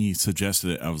moment he suggested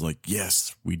it, I was like,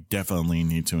 yes, we definitely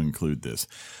need to include this.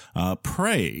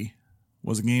 Prey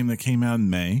was a game that came out in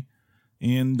May,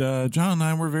 and John and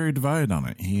I were very divided on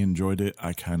it. He enjoyed it.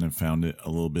 I kind of found it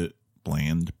a little bit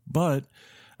bland, but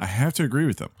I have to agree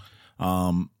with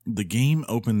him. The game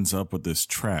opens up with this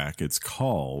track. It's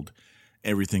called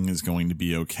Everything Is Going to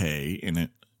Be Okay, and it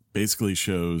basically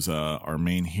shows our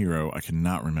main hero. I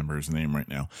cannot remember his name right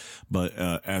now, but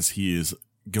as he is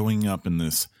going up in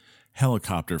this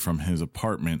helicopter from his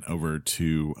apartment over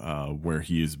to where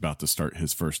he is about to start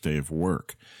his first day of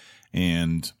work.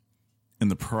 And in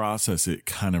the process, it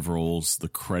kind of rolls the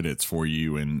credits for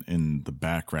you in the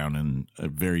background in a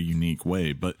very unique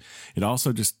way. But it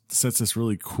also just sets this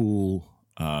really cool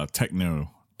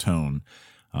techno tone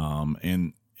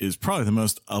and is probably the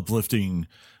most uplifting,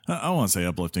 I don't want to say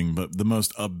uplifting, but the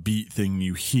most upbeat thing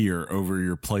you hear over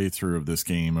your playthrough of this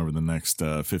game over the next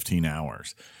 15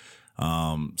 hours.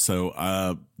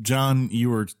 So John, you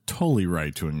were totally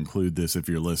right to include this if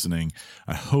you're listening.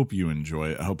 I hope you enjoy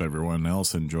it. I hope everyone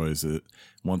else enjoys it.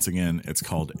 Once again, it's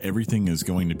called Everything Is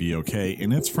Going to Be Okay,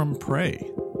 and it's from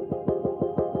Prey.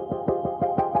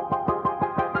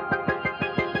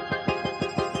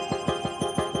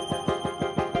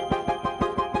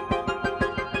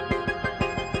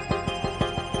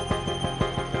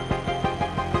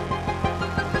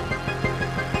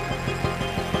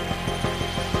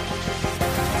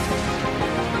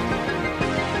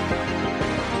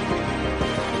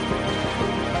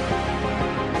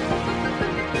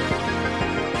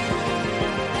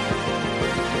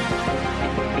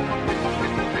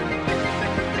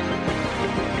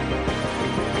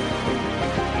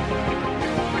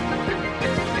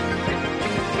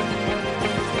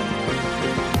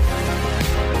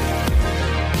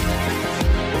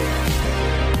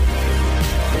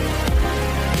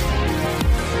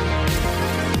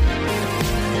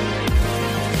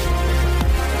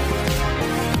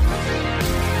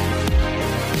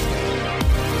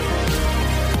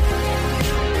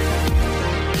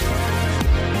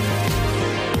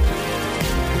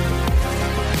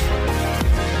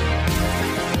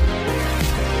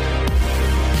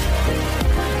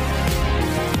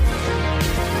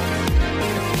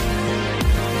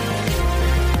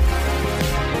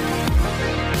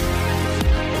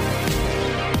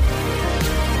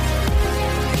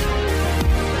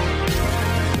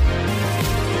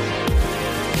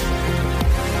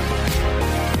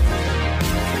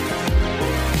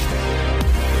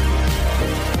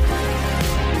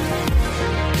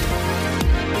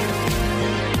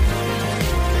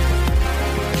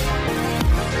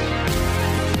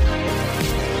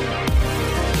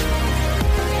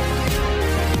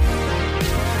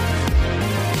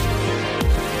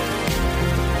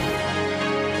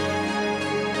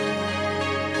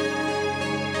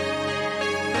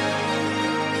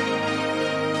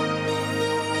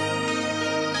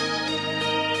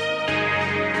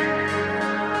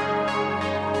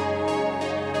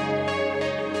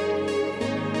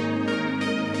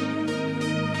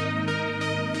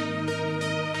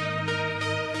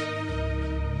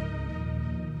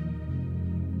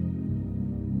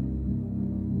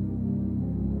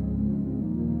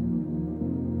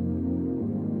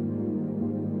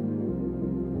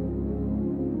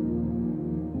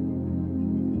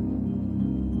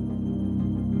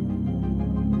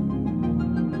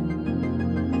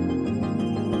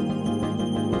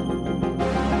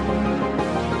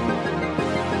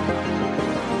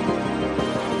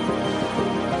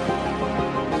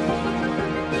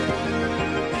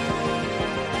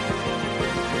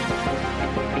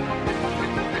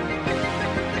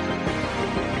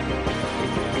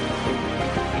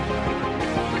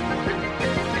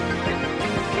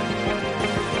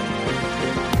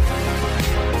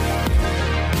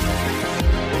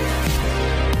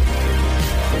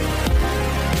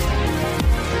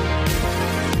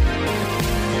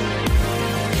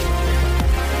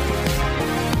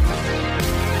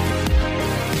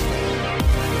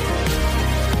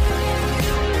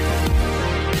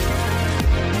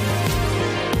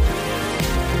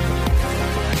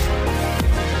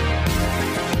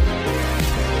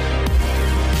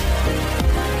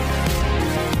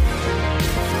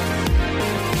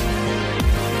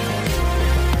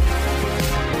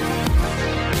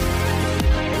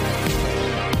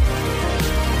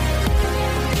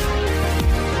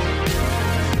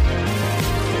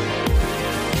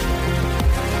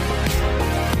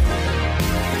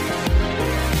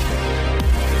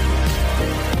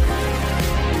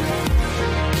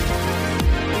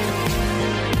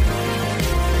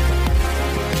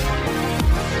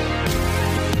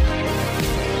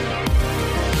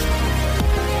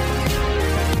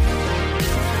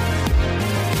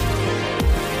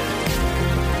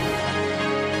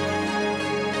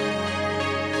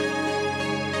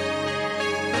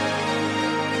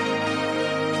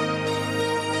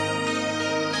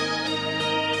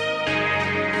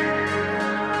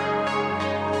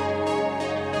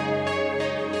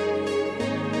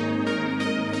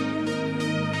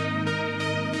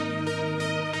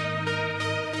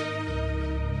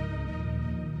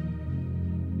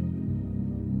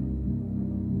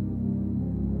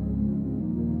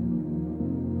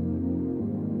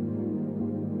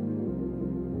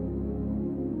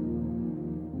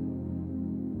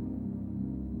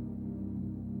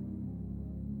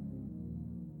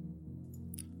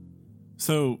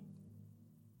 So,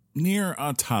 Nier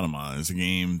Automata is a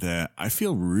game that I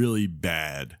feel really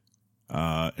bad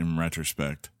in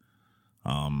retrospect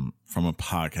from a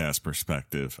podcast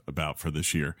perspective about for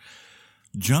this year.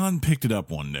 John picked it up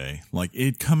one day. Like,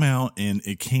 it came out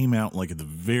like at the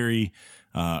very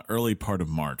early part of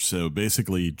March. So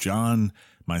basically, John,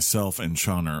 myself, and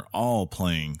Sean are all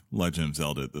playing Legend of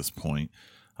Zelda at this point.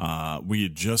 We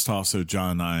had just also,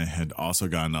 John and I had also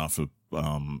gotten off of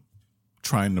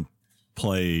trying to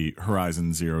play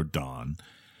Horizon Zero Dawn.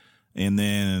 And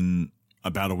then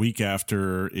about a week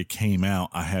after it came out,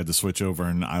 I had to switch over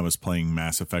and I was playing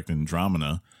Mass Effect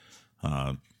Andromeda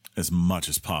as much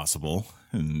as possible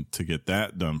and to get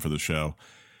that done for the show.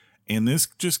 And this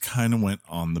just kind of went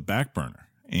on the back burner.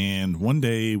 And one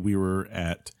day we were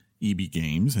at EB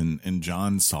Games and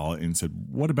John saw it and said,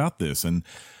 "What about this?" And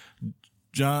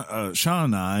Sean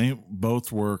and I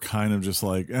both were kind of just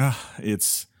like,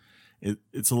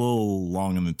 it's a little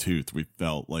long in the tooth. We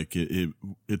felt like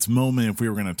its moment, if we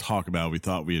were going to talk about it, we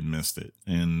thought we had missed it.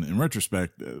 And in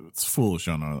retrospect, it's foolish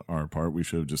on our part. We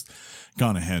should have just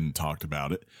gone ahead and talked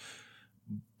about it.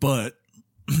 But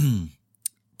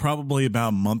probably about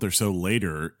a month or so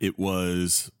later, it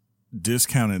was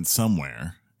discounted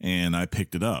somewhere, and I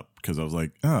picked it up because I was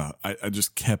like, I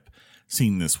just kept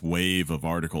seeing this wave of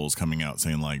articles coming out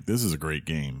saying like, this is a great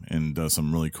game and does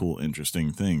some really cool,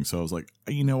 interesting things. So I was like,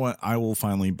 you know what? I will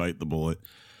finally bite the bullet.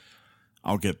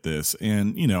 I'll get this.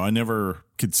 And, I never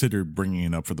considered bringing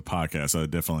it up for the podcast. I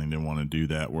definitely didn't want to do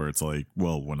that where it's like,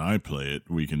 well, when I play it,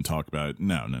 we can talk about it.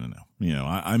 No.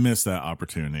 I missed that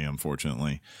opportunity.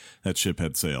 Unfortunately, that ship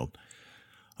had sailed.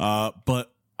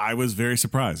 But I was very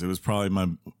surprised. It was probably my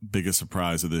biggest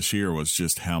surprise of this year was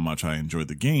just how much I enjoyed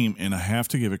the game. And I have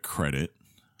to give it credit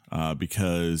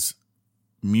because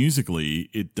musically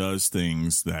it does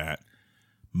things that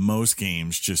most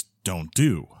games just don't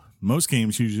do. Most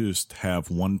games you just have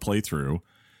one playthrough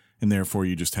and therefore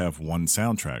you just have one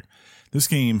soundtrack. This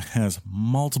game has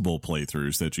multiple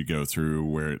playthroughs that you go through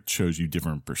where it shows you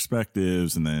different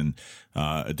perspectives and then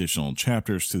additional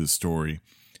chapters to the story.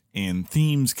 And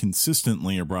themes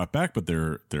consistently are brought back, but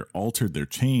they're altered, they're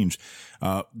changed.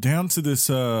 Down to this,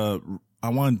 I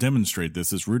want to demonstrate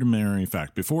this rudimentary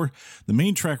fact. Before, the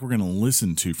main track we're going to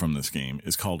listen to from this game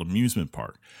is called Amusement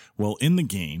Park. Well, in the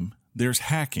game, there's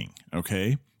hacking,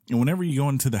 okay? And whenever you go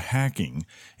into the hacking,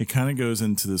 it kind of goes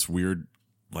into this weird,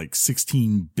 like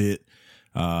 16-bit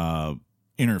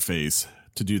interface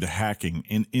to do the hacking.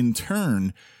 And in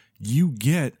turn, you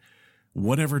get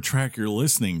whatever track you're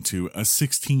listening to, a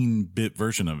 16-bit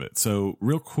version of it. So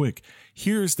real quick,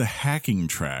 here's the hacking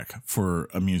track for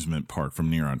Amusement Park from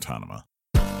Nier Automata.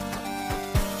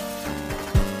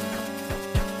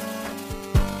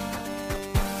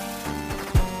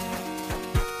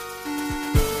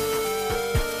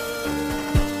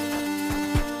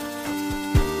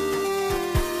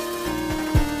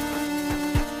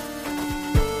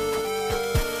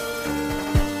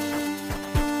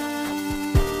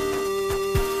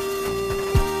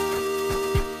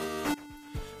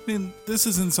 And this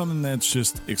isn't something that's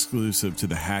just exclusive to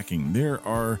the hacking. There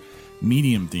are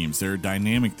medium themes, there are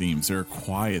dynamic themes, there are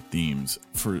quiet themes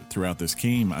throughout this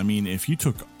game. I mean, if you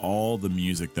took all the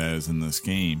music that is in this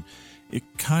game, it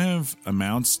kind of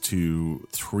amounts to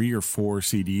 3 or 4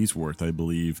 CDs worth, I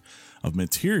believe, of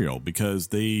material because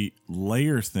they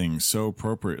layer things so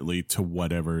appropriately to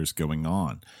whatever is going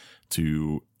on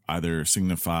to either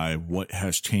signify what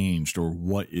has changed or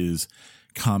what is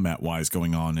combat-wise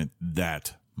going on at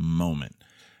that moment.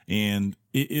 And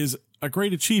it is a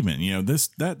great achievement.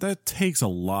 That takes a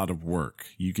lot of work.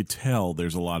 You could tell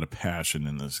there's a lot of passion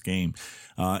in this game.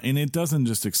 And it doesn't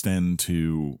just extend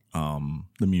to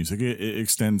the music. It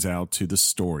extends out to the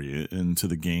story and to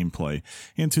the gameplay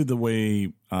and to the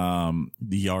way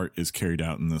the art is carried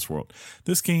out in this world.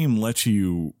 This game lets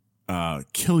you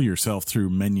kill yourself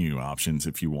through menu options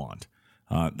if you want.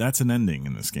 That's an ending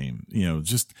in this game.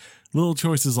 Just little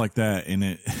choices like that, and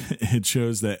it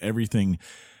shows that everything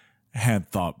had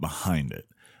thought behind it.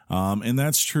 And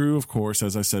that's true, of course,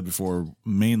 as I said before,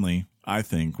 mainly, I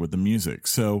think, with the music.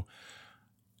 So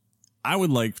I would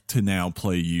like to now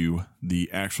play you the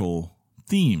actual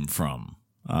theme from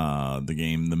the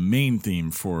game, the main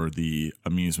theme for the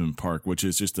amusement park, which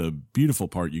is just a beautiful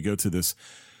part. You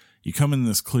come in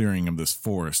this clearing of this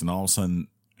forest, and all of a sudden,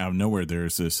 out of nowhere,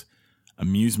 there's this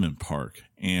amusement park,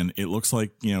 and it looks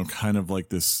like, kind of like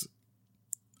this,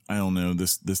 I don't know,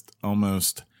 this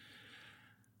almost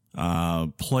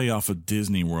play off of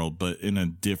Disney World, but in a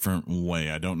different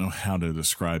way. I don't know how to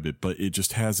describe it, but it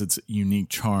just has its unique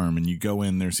charm. And you go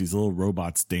in, there's these little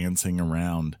robots dancing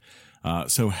around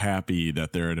so happy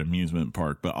that they're at an amusement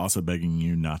park, but also begging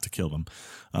you not to kill them.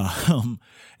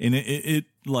 And it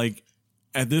like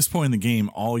at this point in the game,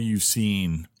 all you've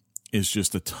seen is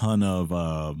just a ton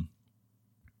of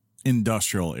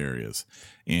industrial areas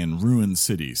and ruined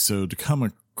cities. So to come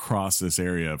across this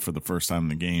area for the first time in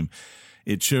the game,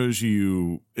 it shows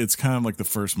you, it's kind of like the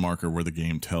first marker where the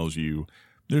game tells you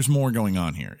there's more going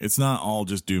on here. It's not all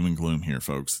just doom and gloom here,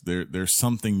 folks. There's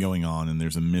something going on, and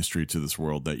there's a mystery to this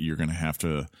world that you're going to have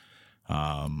to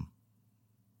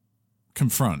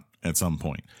confront at some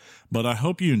point. But I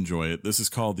hope you enjoy it. This is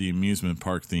called the Amusement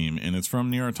Park Theme, and it's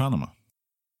from Nier Automata.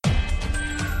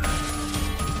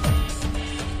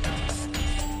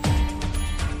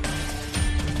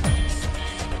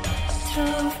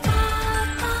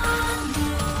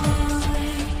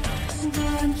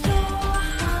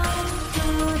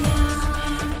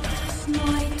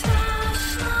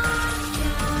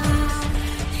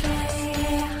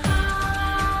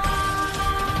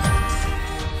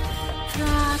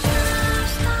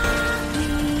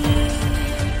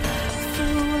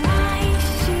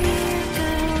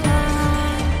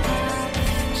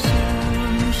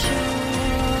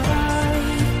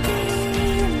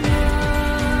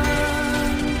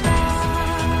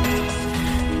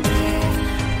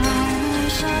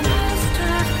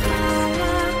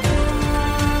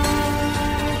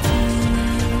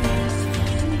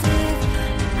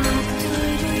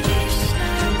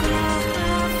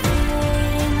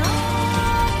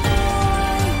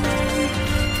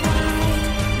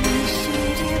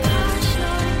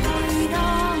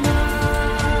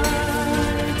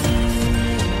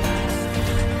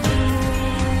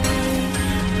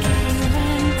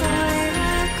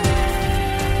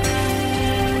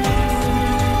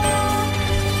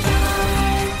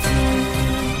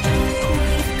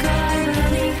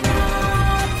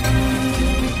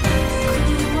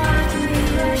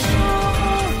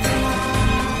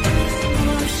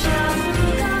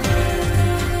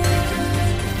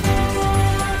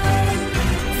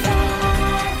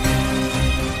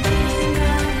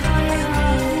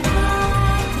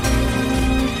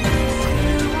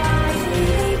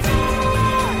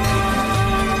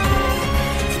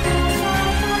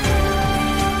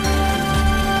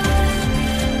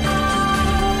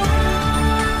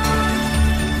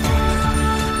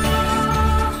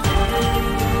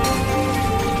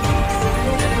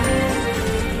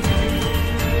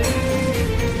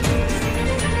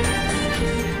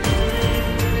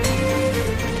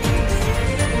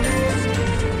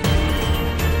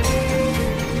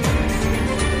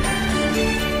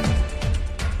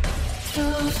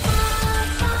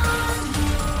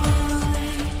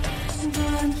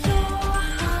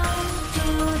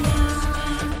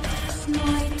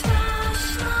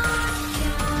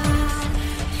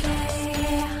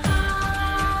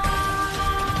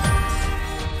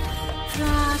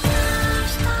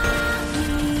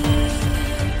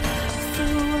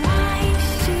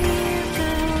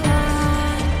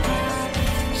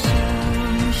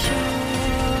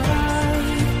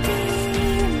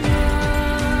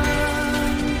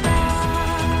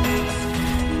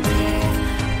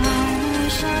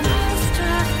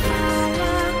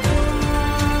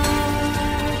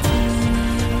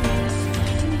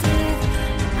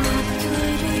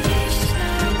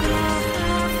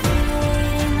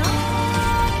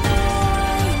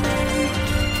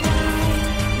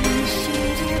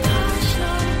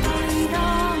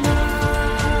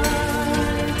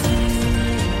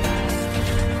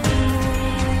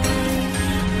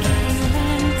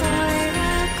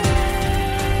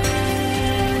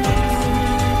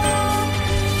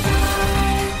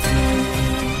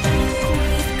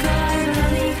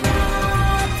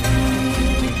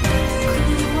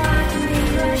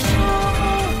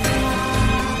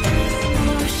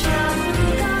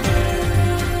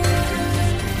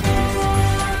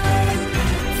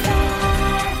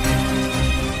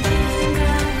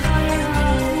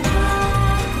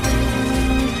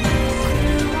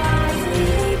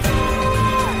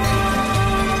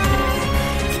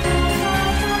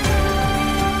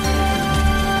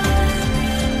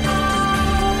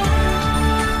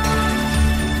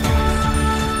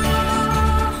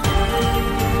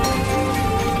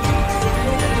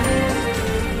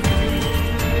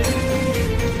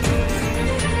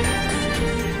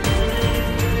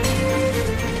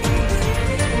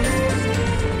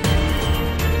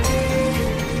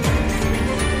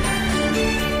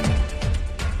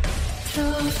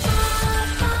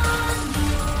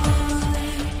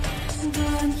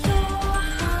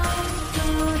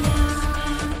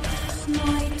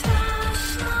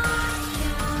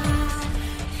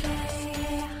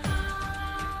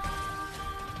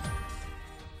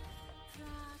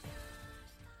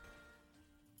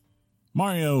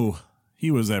 Mario,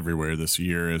 he was everywhere this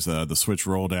year as the Switch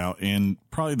rolled out, and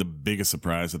probably the biggest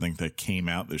surprise I think that came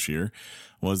out this year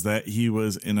was that he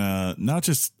was in not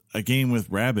just a game with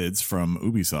Rabbids from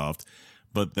Ubisoft,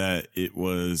 but that it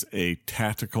was a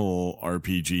tactical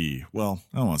RPG. Well,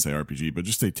 I don't want to say RPG, but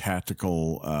just a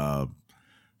tactical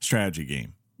strategy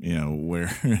game,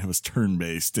 where it was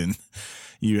turn-based, and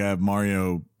you have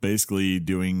Mario basically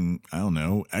doing, I don't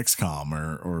know, XCOM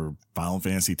or Final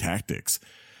Fantasy Tactics.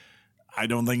 I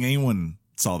don't think anyone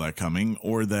saw that coming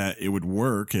or that it would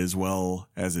work as well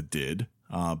as it did.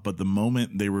 But the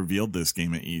moment they revealed this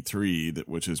game at E3,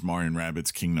 which is Mario &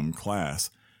 Rabbids Kingdom Clash,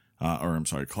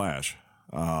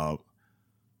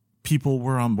 people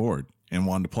were on board and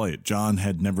wanted to play it. John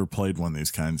had never played one of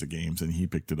these kinds of games, and he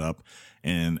picked it up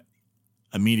and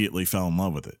immediately fell in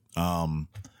love with it.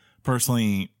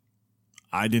 Personally,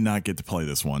 I did not get to play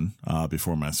this one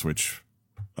before my Switch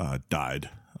died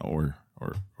or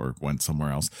went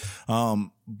somewhere else.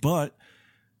 But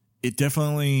it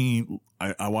definitely,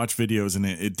 I watched videos and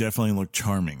it definitely looked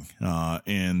charming.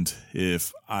 And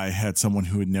if I had someone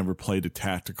who had never played a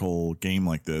tactical game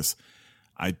like this,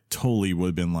 I totally would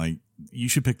have been like, you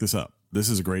should pick this up. This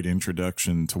is a great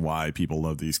introduction to why people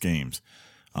love these games.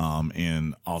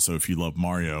 And also if you love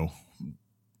Mario,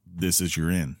 this is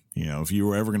your in. If you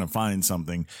were ever going to find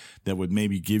something that would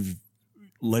maybe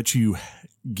let you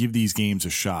give these games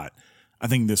a shot, I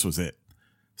think this was it.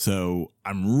 So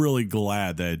I'm really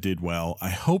glad that it did well. I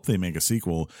hope they make a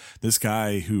sequel. This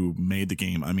guy who made the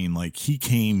game, he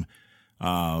came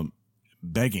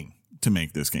begging to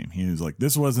make this game. He was like,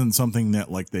 this wasn't something that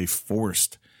they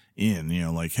forced in,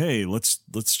 hey, let's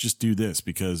just do this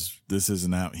because this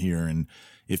isn't out here and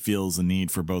it feels the need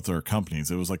for both our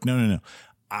companies. It was like, no.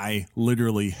 I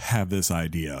literally have this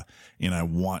idea and I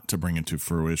want to bring it to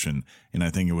fruition. And I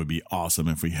think it would be awesome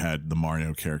if we had the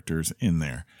Mario characters in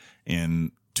there.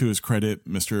 And to his credit,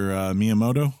 Mr.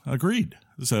 Miyamoto agreed.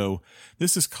 So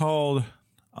this is called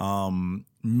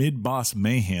Mid-Boss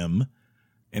Mayhem,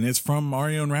 and it's from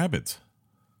Mario & Rabbids.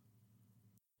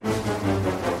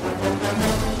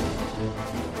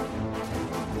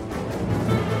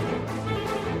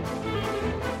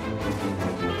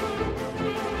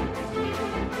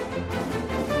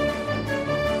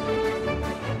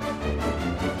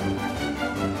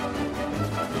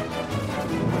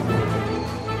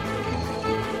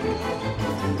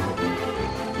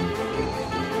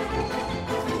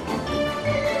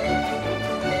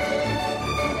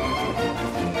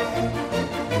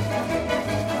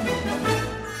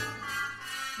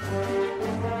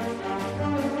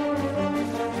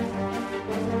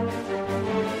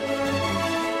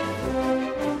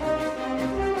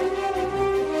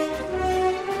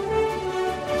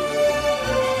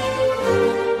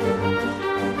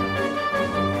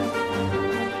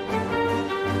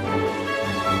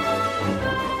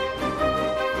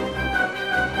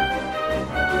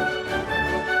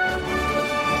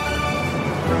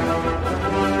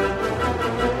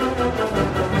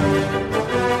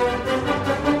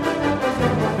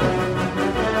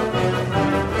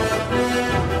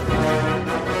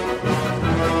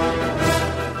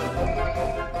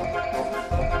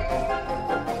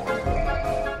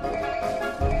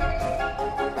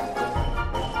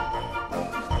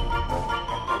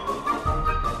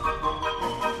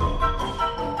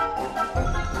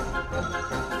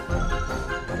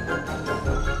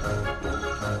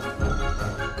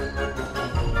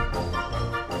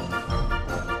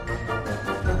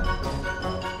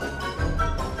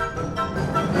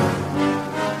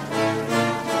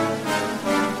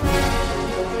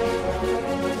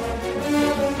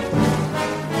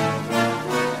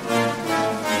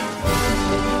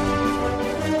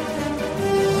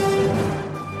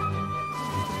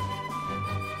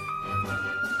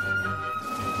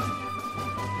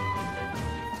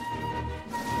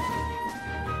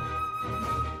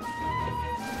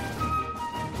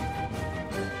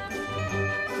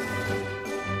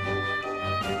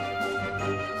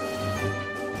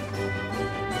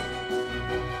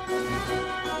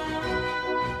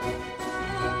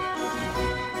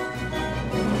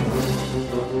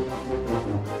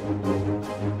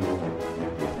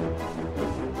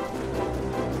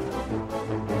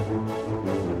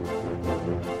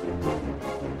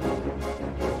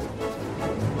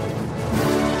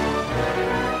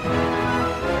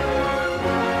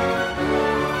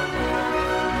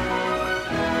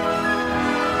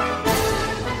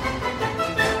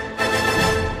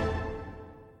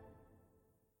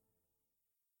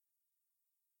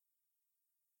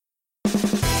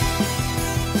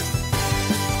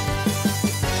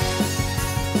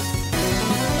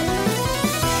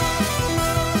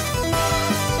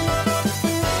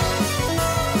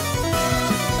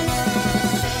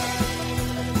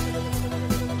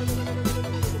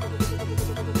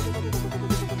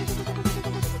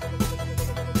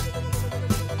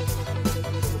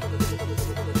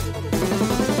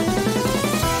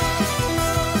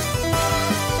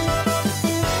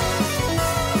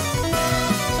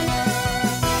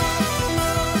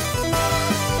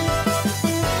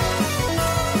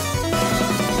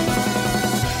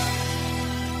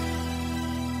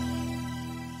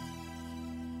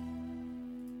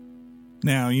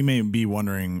 Now, you may be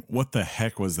wondering, what the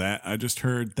heck was that I just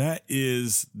heard? That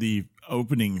is the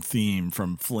opening theme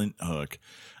from Flint Hook,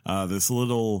 this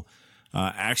little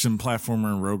action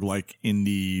platformer roguelike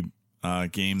indie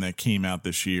game that came out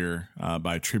this year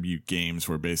by Tribute Games,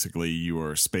 where basically you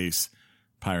are a space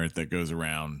pirate that goes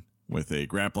around with a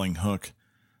grappling hook.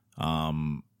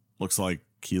 Looks like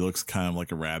he looks kind of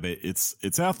like a rabbit.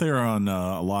 It's out there on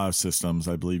a lot of systems.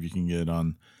 I believe you can get it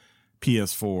on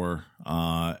PS4,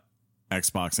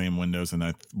 Xbox, and Windows. And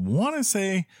I want to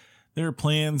say there are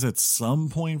plans at some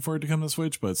point for it to come to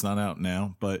Switch, but it's not out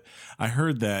now. But I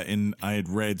heard that, and I had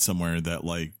read somewhere that,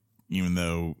 like, even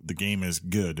though the game is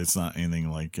good, it's not anything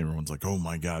like everyone's like, oh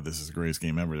my God, this is the greatest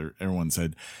game ever. Everyone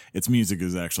said its music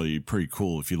is actually pretty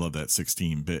cool if you love that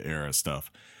 16-bit era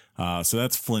stuff. So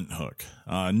that's Flint Hook.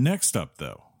 Next up,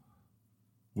 though,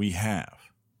 we have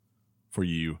for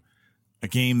you a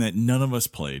game that none of us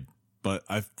played, but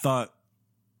I thought,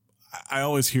 I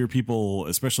always hear people,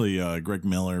 especially Greg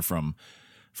Miller from,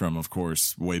 of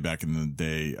course, way back in the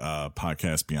day,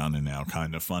 podcast Beyond and Now,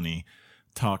 Kind of Funny,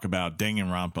 talk about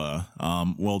Danganronpa.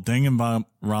 Well,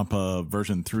 Danganronpa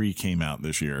version 3 came out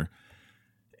this year,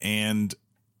 and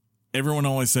everyone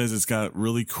always says it's got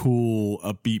really cool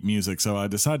upbeat music, so I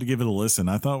decided to give it a listen.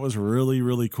 I thought it was really,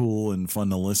 really cool and fun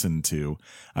to listen to.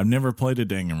 I've never played a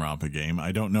Danganronpa game.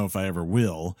 I don't know if I ever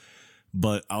will,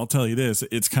 but I'll tell you this.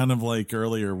 It's kind of like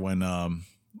earlier when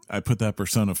I put that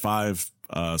Persona 5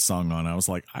 song on. I was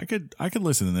like, I could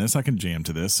listen to this. I can jam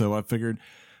to this. So I figured,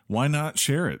 why not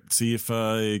share it? See if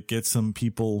it gets some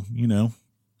people,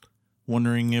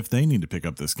 wondering if they need to pick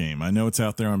up this game. I know it's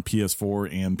out there on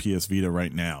PS4 and PS Vita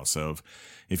right now. So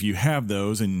if you have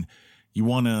those and you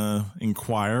want to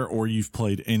inquire, or you've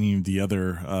played any of the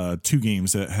other 2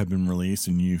 games that have been released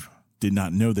and you did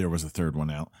not know there was a third one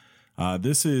out,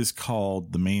 this is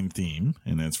called The Main Theme,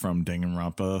 and it's from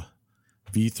Danganronpa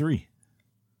V3.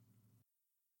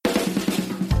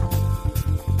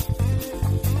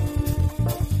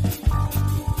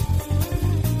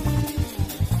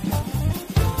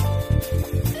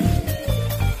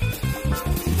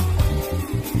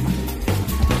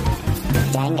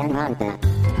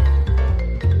 Danganronpa.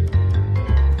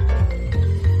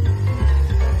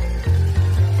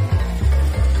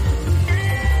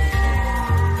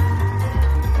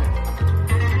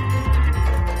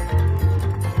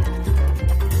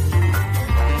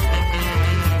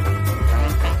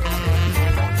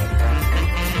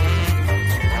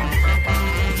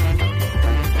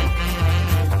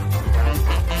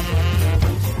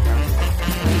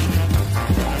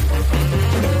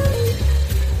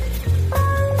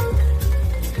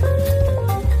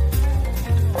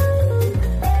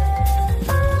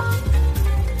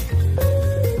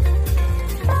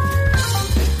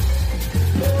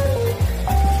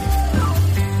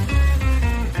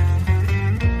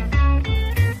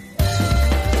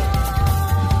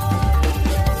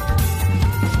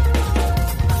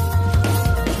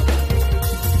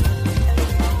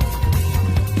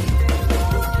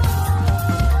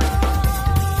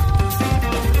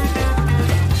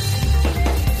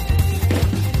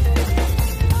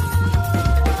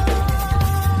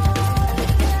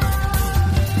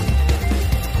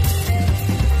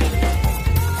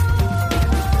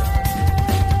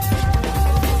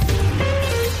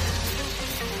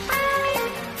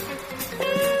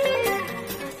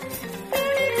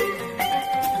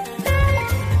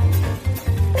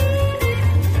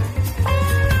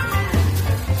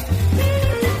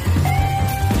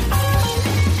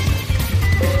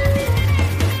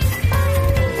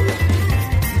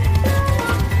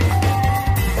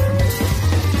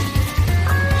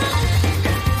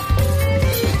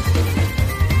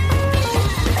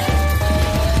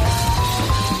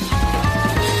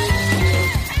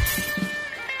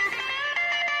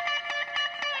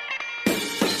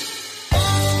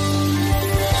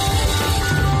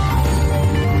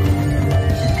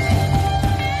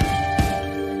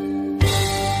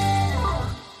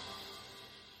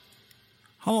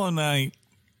 Hollow Knight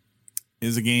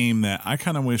is a game that I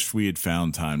kind of wished we had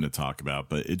found time to talk about,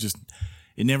 but it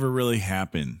never really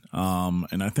happened.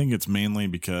 And I think it's mainly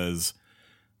because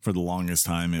for the longest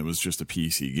time it was just a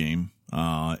PC game.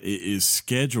 It is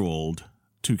scheduled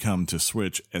to come to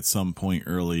Switch at some point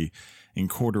early in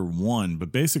Q1,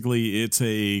 but basically it's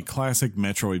a classic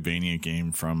Metroidvania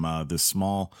game from this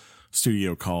small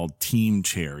studio called Team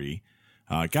Cherry.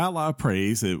 Got a lot of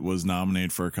praise. It was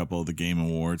nominated for a couple of the Game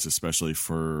Awards, especially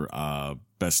for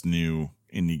Best New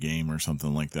Indie Game or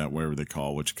something like that, whatever they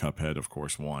call, which Cuphead, of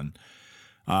course, won.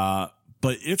 But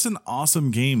it's an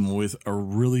awesome game with a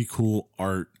really cool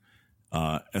art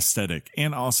aesthetic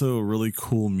and also a really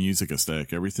cool music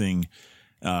aesthetic. Everything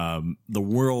The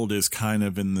world is kind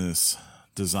of in this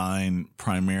design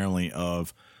primarily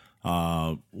of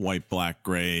white, black,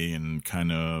 gray, and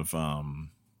kind of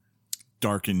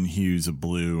darkened hues of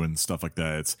blue and stuff like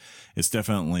that. It's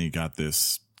definitely got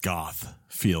this goth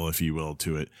feel, if you will,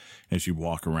 to it as you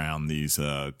walk around these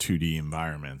 2D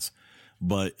environments.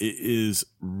 But it is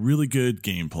really good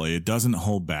gameplay. It doesn't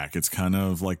hold back. It's kind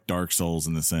of like Dark Souls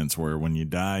in the sense where when you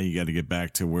die, you got to get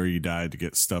back to where you died to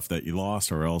get stuff that you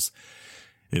lost, or else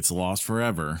it's lost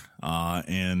forever.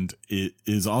 And it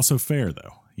is also fair,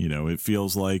 though. You know, it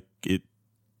feels like it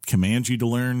commands you to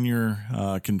learn your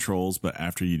controls, but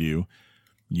after you do,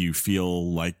 you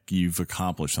feel like you've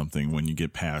accomplished something when you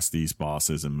get past these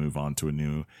bosses and move on to a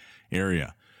new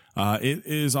area. It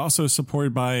is also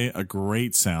supported by a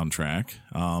great soundtrack.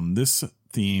 This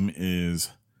theme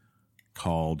is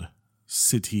called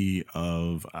City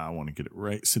of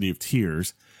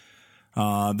Tears.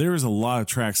 There is a lot of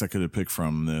tracks I could have picked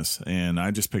from this, and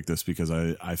I just picked this because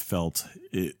I felt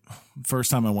it.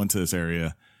 First time I went to this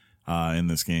area in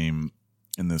this game,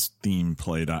 and this theme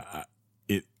played,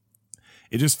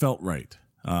 it just felt right.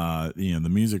 The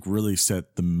music really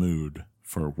set the mood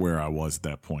for where I was at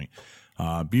that point.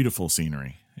 Beautiful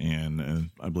scenery, and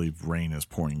I believe rain is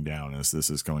pouring down as this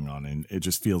is going on, and it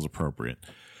just feels appropriate.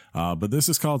 But this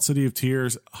is called City of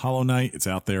Tears, Hollow Knight. It's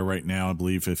out there right now. I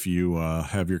believe if you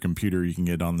have your computer, you can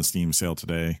get it on the Steam sale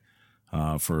today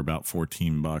for about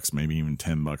 $14, maybe even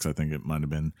 $10. I think it might have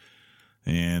been.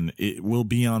 And it will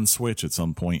be on Switch at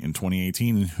some point in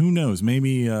 2018. And who knows,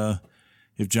 maybe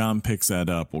if John picks that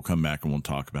up, we'll come back and we'll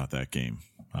talk about that game.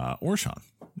 Or Sean,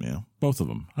 both of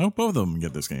them. I hope both of them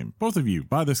get this game. Both of you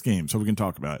buy this game so we can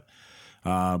talk about it.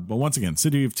 But once again,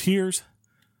 City of Tears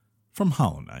from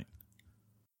Hollow Knight.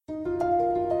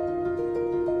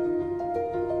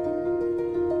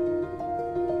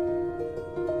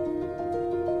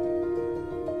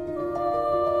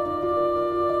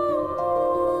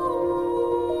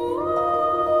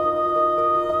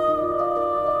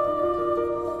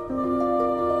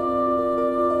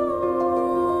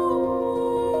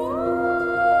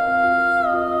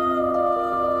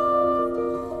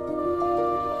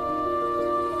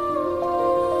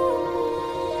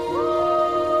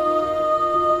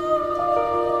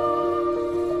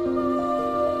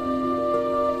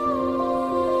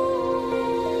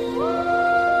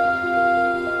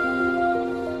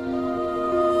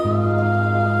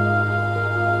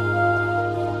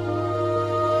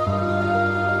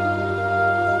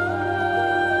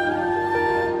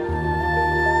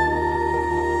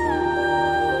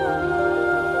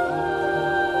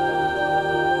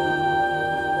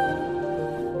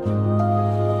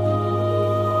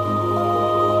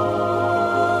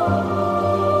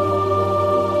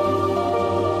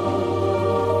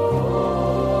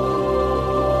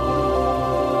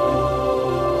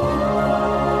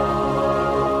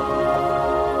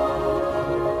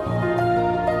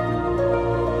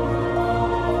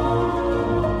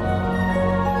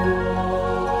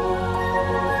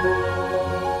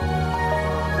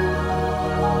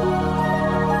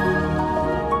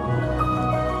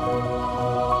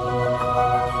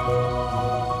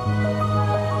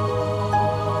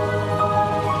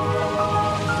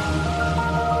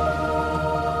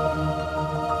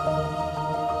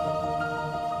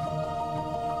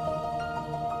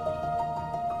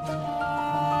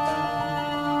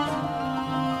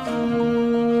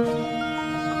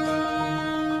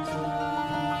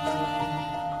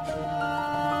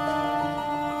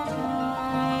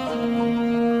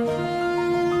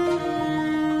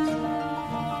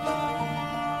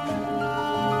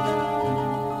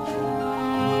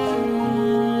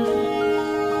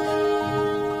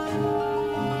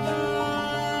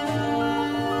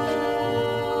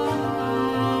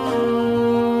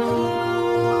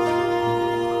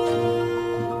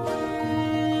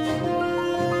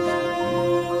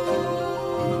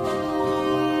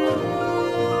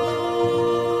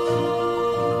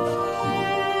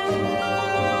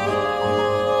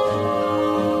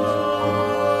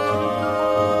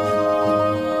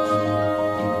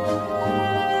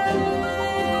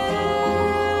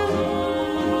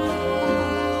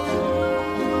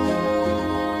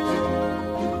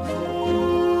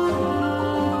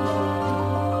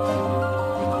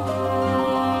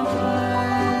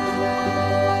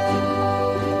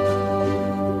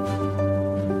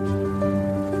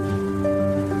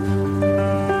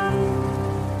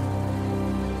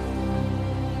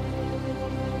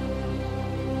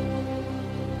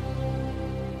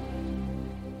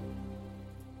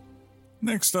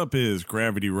 Next up is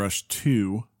Gravity Rush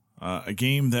 2, a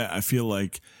game that I feel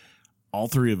like all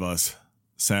three of us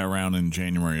sat around in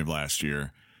January of last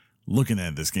year looking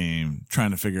at this game,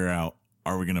 trying to figure out,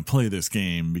 are we going to play this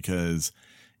game? Because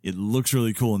it looks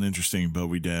really cool and interesting, but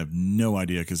we have no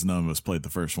idea, because none of us played the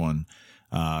first one,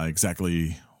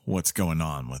 exactly what's going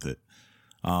on with it.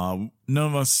 None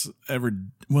of us ever,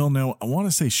 well, no, I want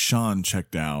to say Sean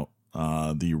checked out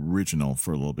the original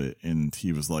for a little bit, and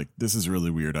he was like, this is really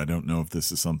weird. I don't know if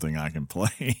this is something I can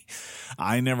play.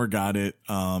 I never got it,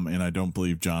 and I don't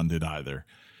believe John did either.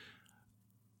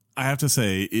 I have to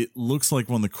say, it looks like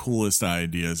one of the coolest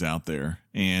ideas out there,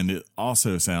 and it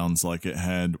also sounds like it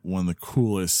had one of the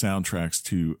coolest soundtracks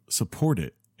to support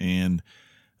it. And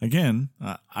again,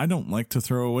 I don't like to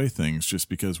throw away things just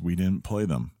because we didn't play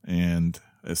them. And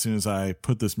as soon as I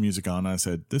put this music on, I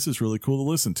said, this is really cool to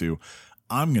listen to.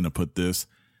 I'm going to put this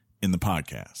in the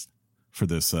podcast for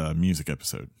this music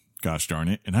episode. Gosh darn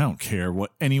it. And I don't care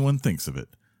what anyone thinks of it.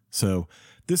 So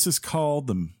this is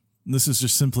this is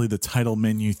just simply the title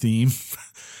menu theme.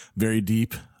 Very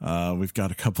deep. We've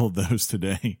got a couple of those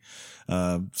today.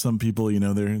 Some people,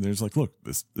 there's like, look,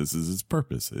 this is its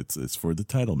purpose. It's for the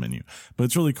title menu, but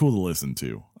it's really cool to listen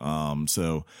to.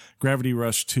 So Gravity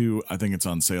Rush 2, I think it's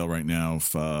on sale right now.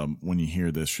 If, when you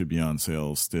hear this, should be on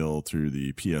sale still through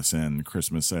the PSN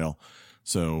Christmas sale.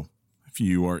 So if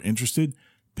you are interested,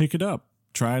 pick it up,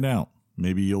 try it out.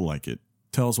 Maybe you'll like it.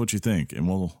 Tell us what you think, and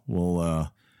we'll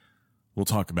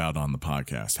talk about on the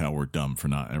podcast how we're dumb for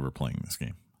not ever playing this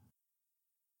game.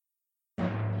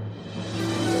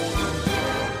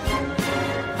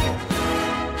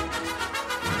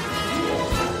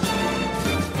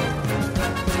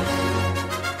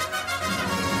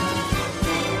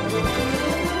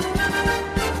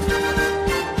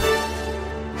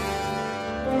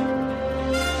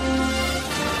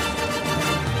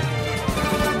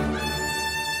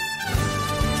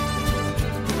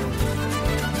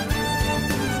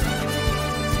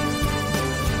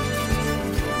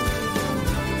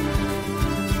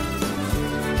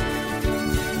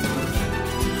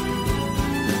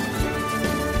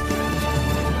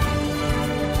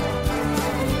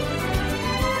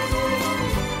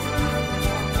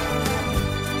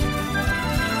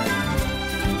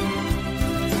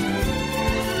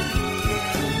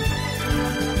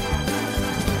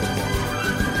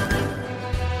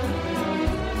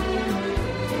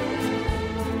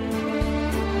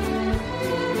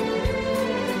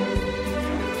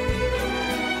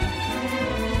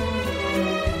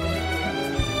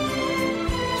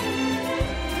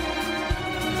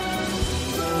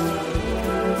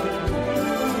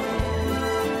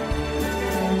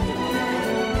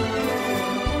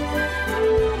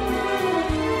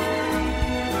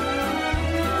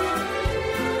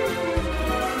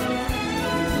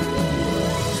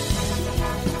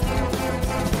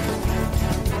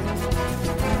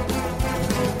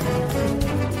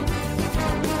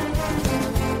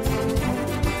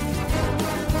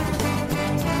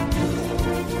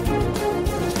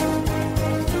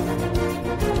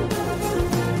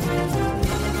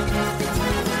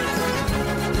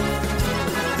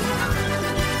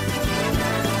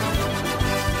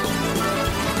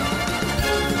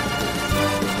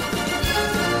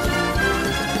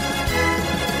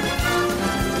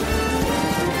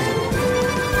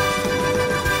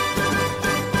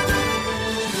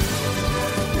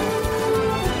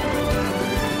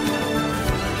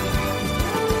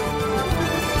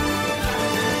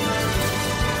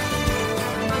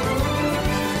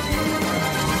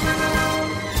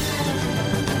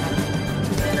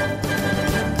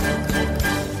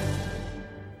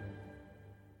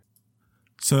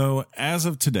 So as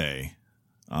of today,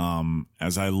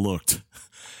 as I looked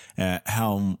at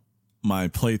how my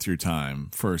playthrough time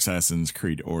for Assassin's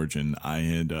Creed Origin, I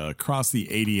had crossed the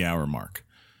 80-hour mark.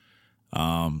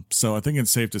 So I think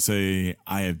it's safe to say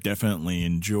I have definitely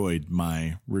enjoyed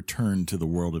my return to the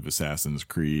world of Assassin's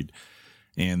Creed,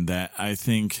 and that I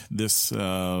think this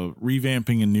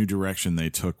revamping and new direction they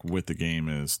took with the game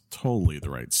is totally the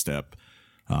right step.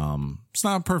 It's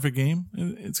not a perfect game.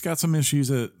 It's got some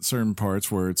issues at certain parts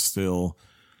where it still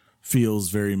feels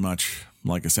very much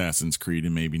like Assassin's Creed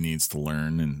and maybe needs to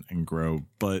learn and grow,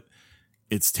 but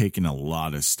it's taken a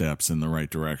lot of steps in the right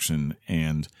direction.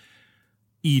 And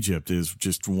Egypt is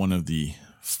just one of the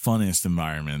funnest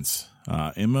environments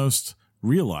and most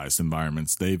realized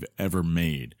environments they've ever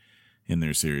made in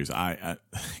their series. I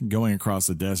going across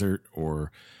the desert or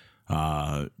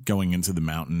going into the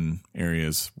mountain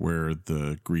areas where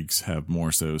the Greeks have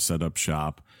more so set up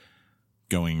shop,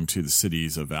 going to the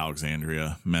cities of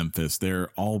Alexandria, Memphis,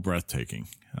 they're all breathtaking.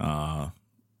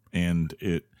 And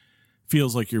it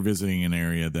feels like you're visiting an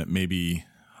area that maybe,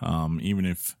 even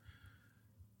if,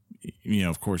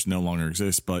 of course, no longer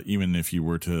exists, but even if you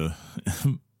were to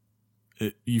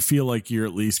you feel like you're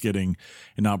at least getting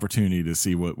an opportunity to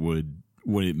see what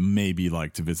it may be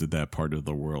like to visit that part of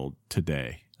the world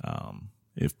today,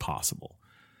 if possible.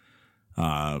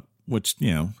 Which,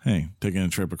 hey, taking a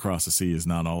trip across the sea is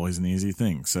not always an easy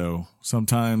thing. So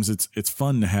sometimes it's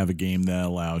fun to have a game that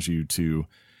allows you to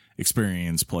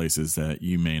experience places that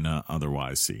you may not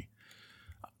otherwise see.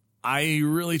 I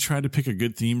really tried to pick a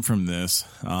good theme from this.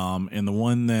 And the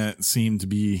one that seemed to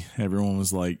be, everyone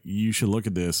was like, you should look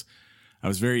at this. I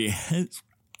was very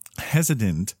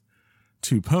hesitant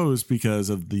to post because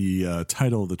of the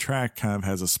title of the track kind of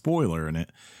has a spoiler in it.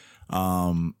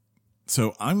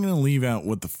 So I'm going to leave out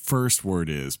what the first word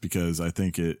is because I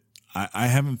think I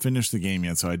haven't finished the game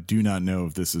yet, so I do not know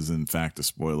if this is in fact a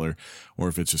spoiler or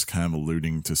if it's just kind of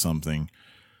alluding to something.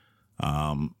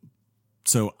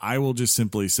 So I will just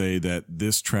simply say that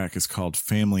this track is called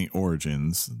Family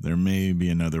Origins. There may be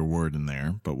another word in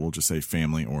there, but we'll just say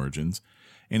Family Origins.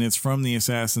 And it's from the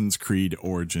Assassin's Creed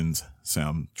Origins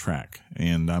soundtrack.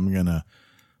 And I'm going to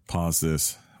pause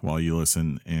this while you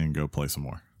listen and go play some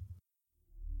more.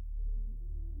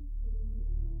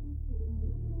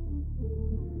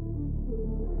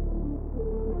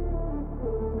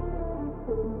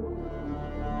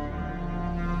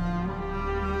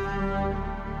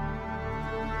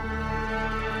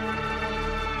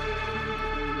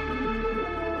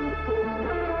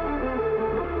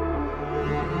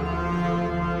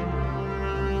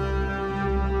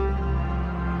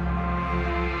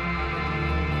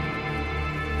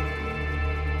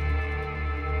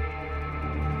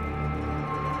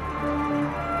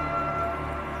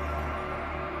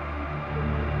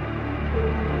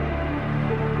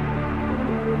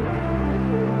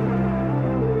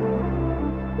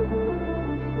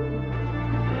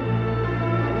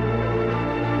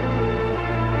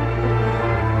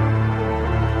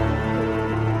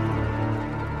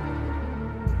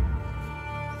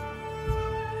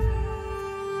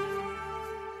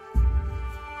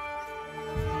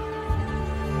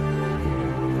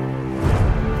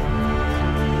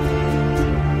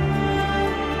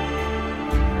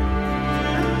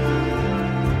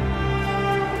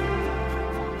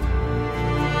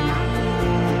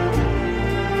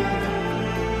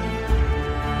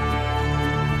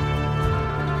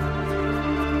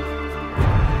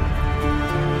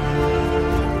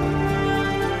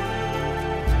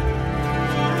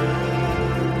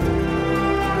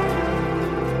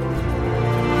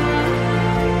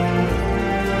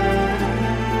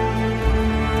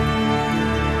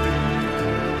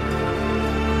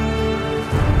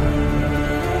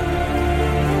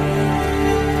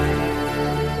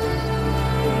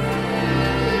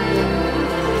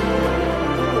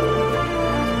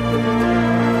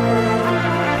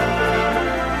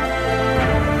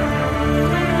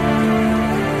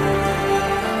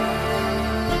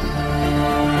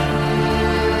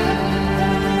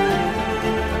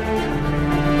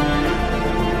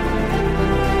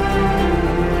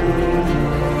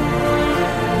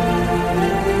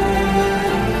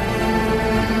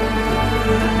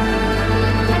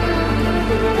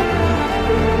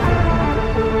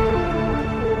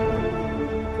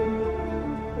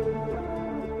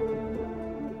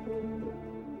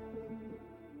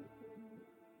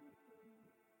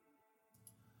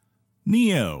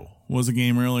 Neo was a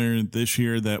game earlier this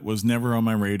year that was never on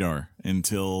my radar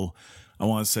until I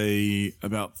want to say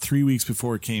about 3 weeks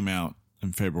before it came out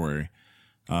in February.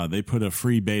 They put a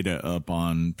free beta up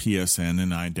on PSN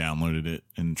and I downloaded it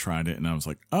and tried it and I was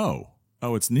like, oh,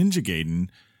 it's Ninja Gaiden,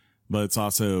 but it's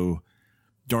also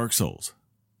Dark Souls.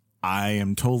 I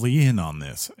am totally in on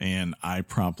this, and I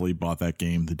promptly bought that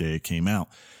game the day it came out.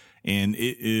 And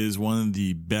it is one of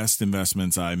the best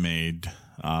investments I made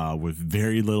with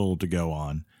very little to go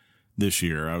on this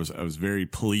year. I was very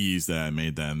pleased that I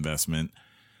made that investment.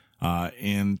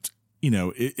 And,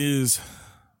 it is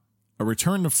a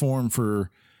return to form for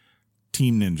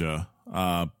Team Ninja,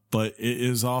 but it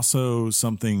is also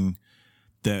something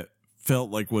that felt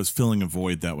like was filling a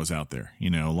void that was out there.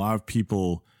 A lot of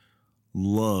people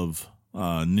love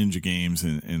ninja games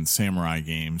and samurai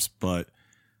games, but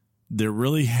there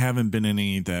really haven't been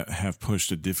any that have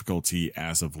pushed a difficulty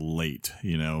as of late.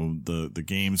 The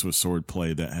games with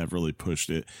swordplay that have really pushed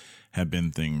it have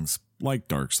been things like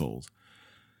Dark Souls.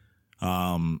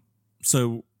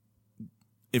 So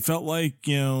it felt like,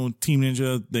 Team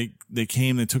Ninja, they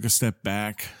came, they took a step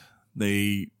back,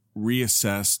 they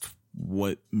reassessed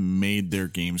what made their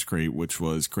games great, which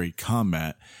was great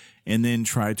combat, and then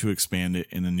tried to expand it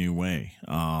in a new way.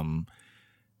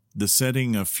 The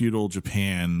setting of feudal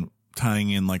Japan, tying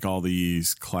in like all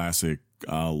these classic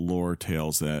lore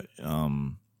tales that,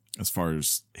 as far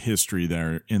as history that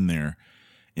are in there,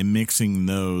 and mixing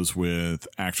those with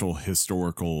actual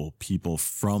historical people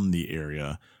from the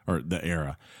area or the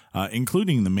era,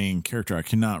 including the main character. I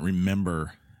cannot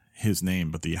remember his name,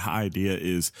 but the idea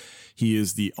is he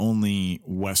is the only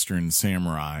Western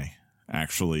samurai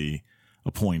actually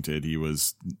appointed. He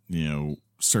was,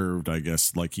 served, I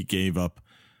guess, like he gave up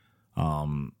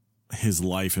his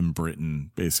life in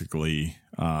Britain, basically,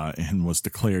 and was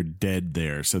declared dead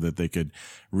there so that they could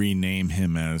rename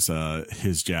him as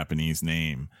his Japanese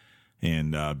name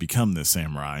and become this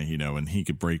samurai, and he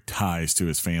could break ties to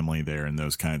his family there and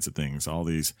those kinds of things. All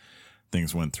these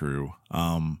things went through.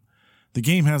 The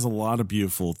game has a lot of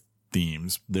beautiful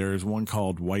themes. There's one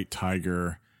called White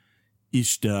Tiger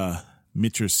Ishida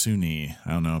Mitsune.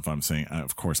 I don't know if I'm saying,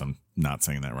 of course, I'm not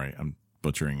saying that right. I'm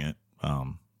butchering it.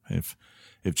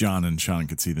 If John and Sean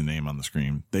could see the name on the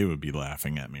screen, they would be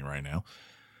laughing at me right now.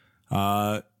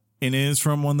 It is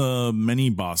from one of the many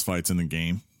boss fights in the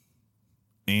game.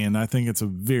 And I think it's a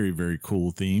very, very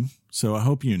cool theme. So I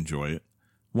hope you enjoy it.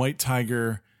 White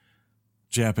Tiger,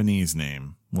 Japanese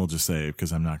name, we'll just say,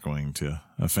 because I'm not going to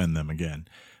offend them again.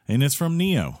 And it's from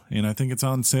Neo, and I think it's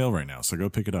on sale right now, so go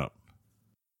pick it up.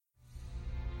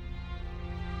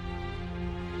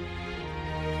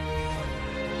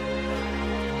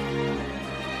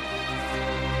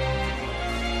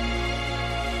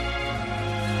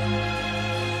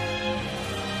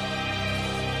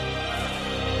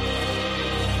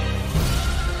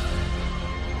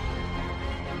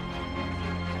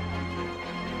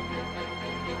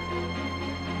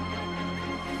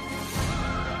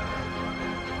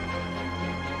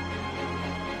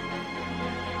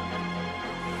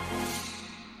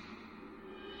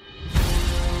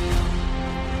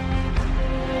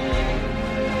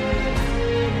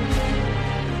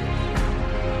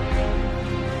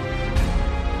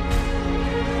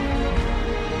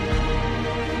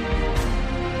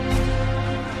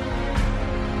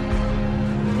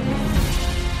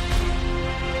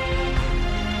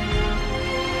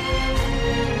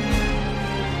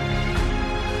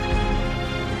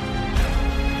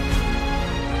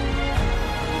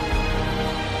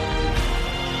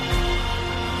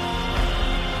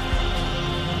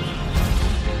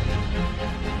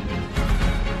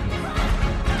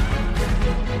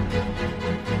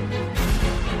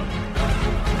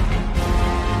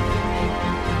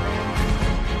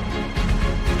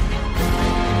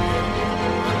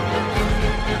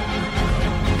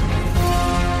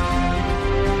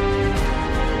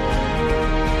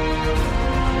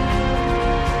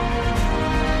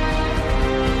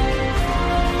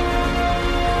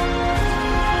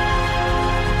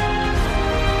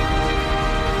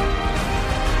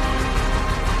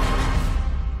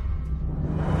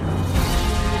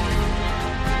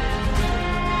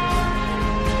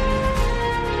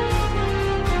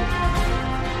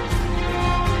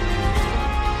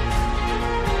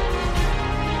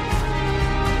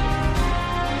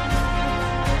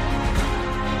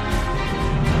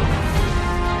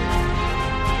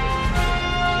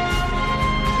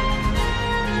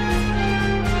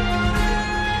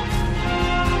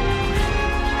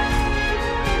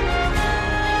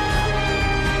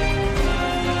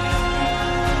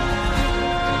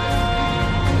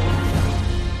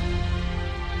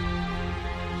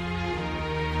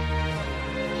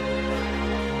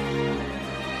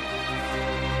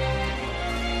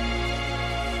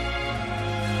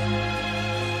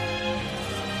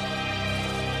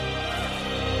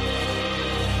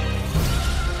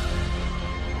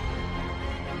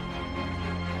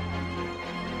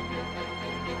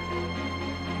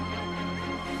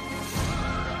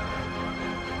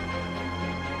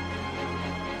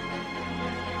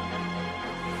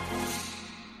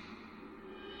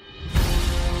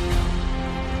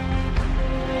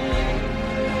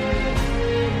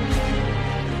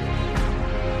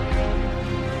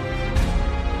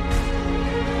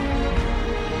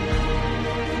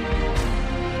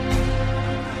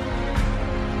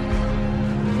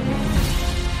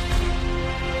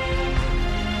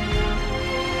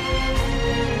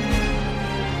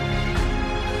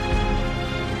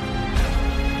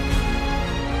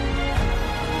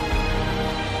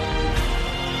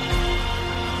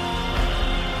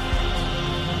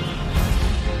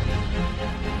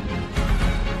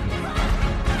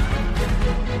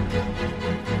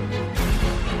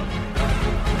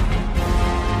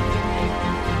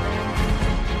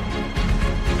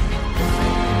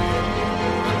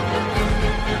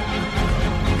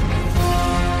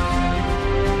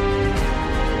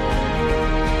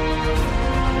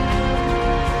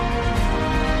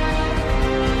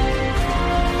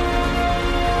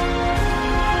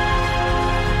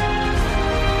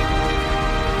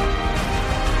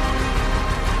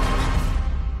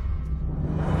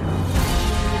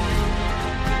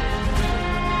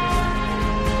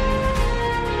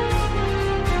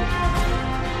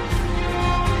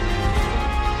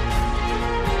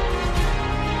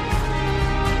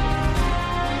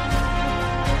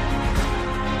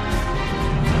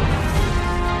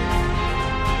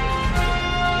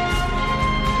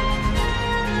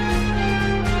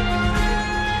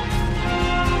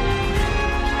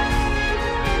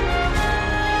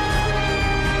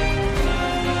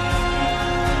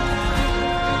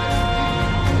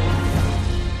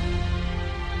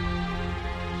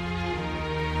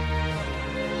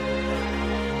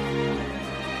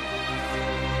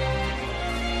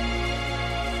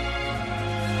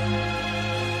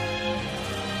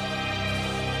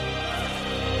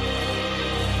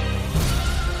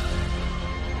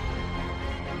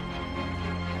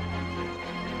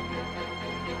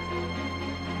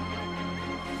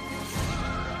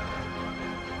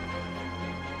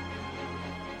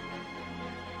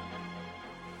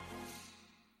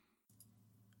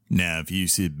 Now, if you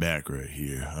sit back right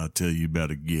here, I'll tell you about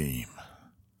a game.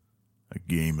 A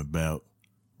game about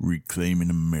reclaiming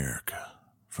America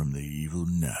from the evil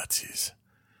Nazis.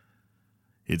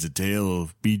 It's a tale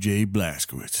of B.J.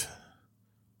 Blazkowicz,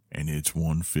 and it's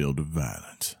one filled with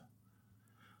violence.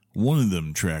 One of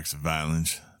them tracks of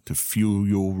violence to fuel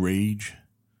your rage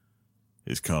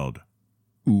is called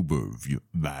Uber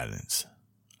violence.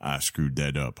 I screwed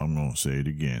that up. I'm going to say it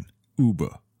again.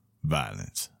 Uber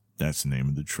violence. That's the name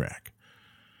of the track.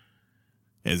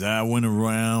 As I went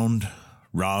around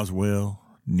Roswell,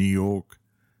 New York,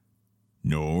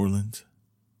 New Orleans,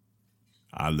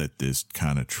 I let this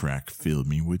kind of track fill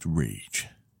me with rage.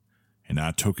 And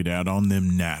I took it out on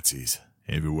them Nazis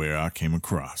everywhere I came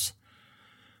across.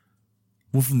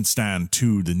 Wolfenstein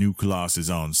 2, the new Colossus, is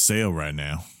on sale right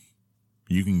now.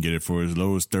 You can get it for as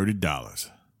low as $30.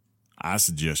 I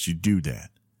suggest you do that.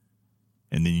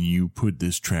 And then you put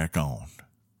this track on,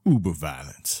 Uber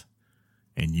violence,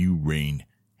 and you rain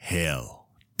hell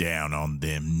down on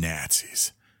them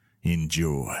Nazis.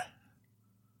 Enjoy.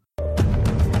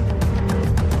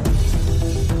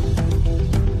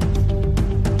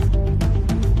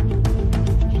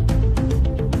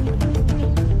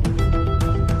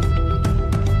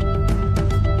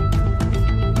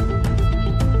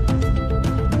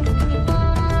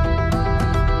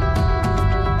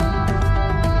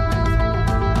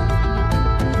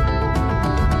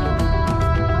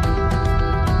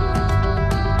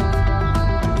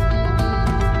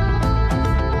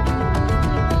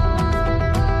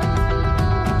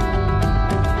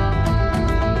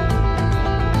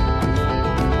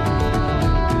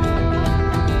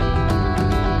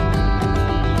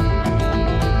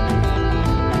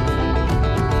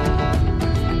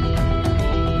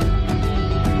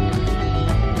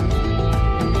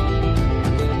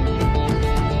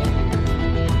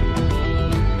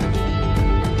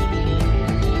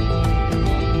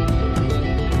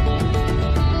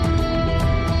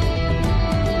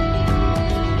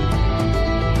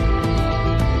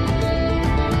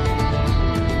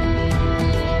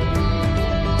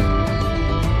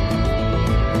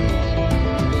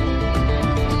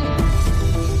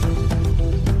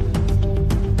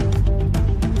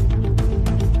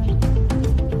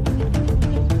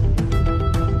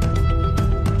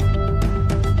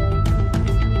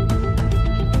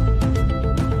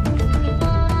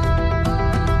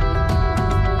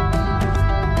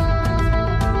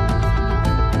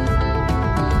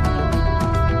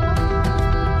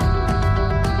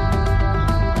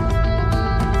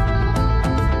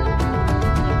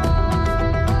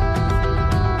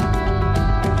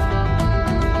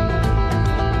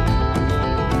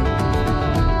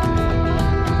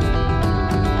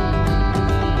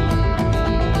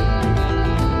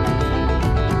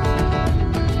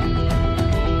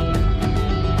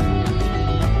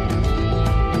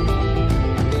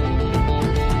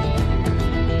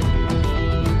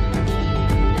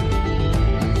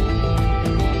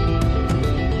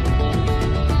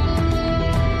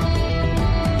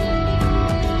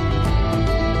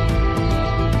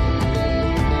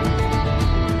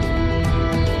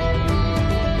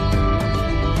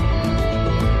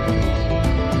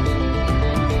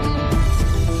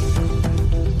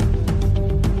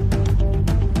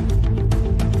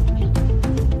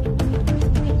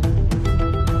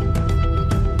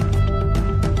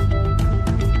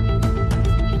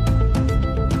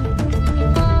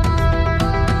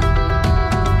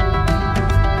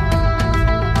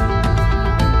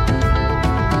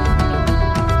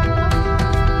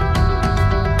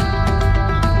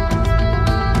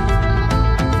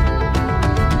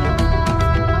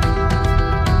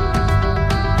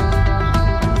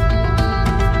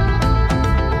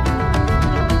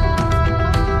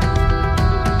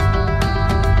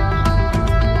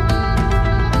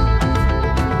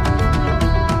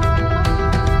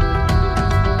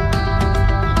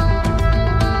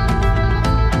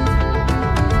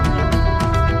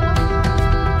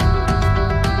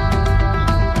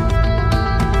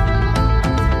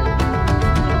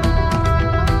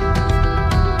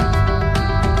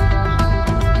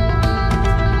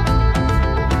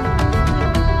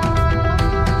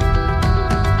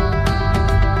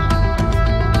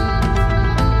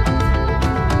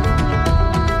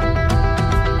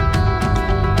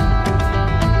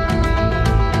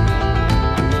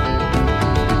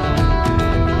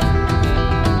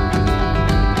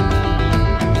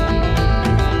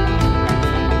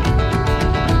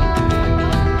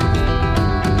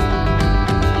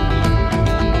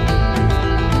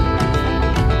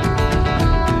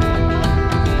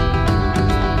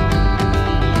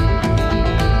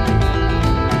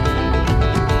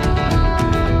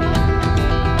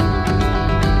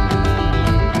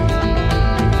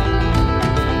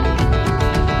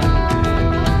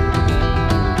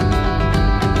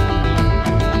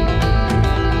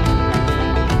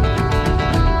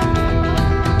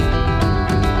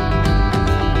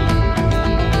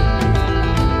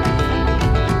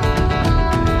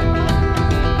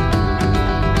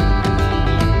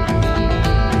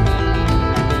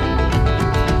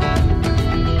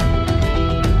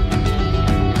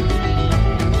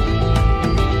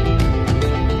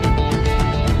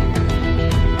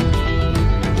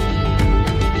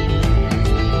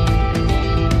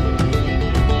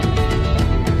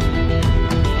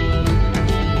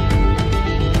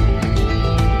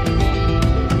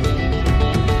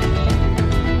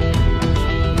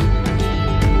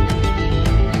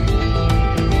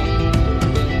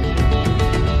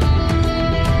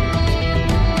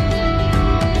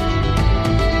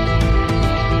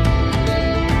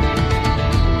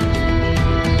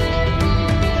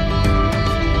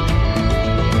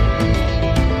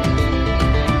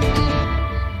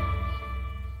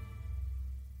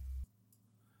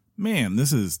 Man,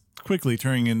 this is quickly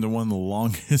turning into one of the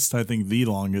longest, I think the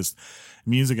longest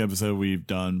music episode we've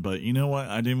done. But you know what?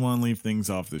 I didn't want to leave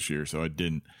things off this year, so I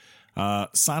didn't.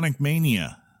 Sonic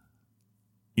Mania.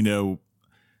 You know,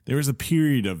 there was a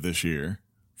period of this year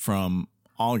from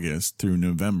August through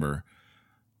November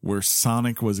where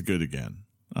Sonic was good again,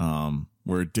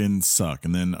 where it didn't suck.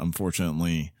 And then,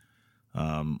 unfortunately,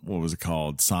 what was it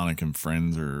called? Sonic and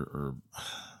Friends or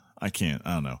I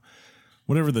don't know.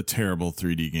 Whatever the terrible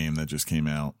 3D game that just came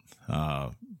out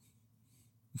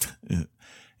in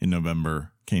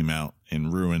November came out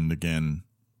and ruined again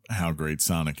how great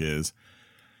Sonic is.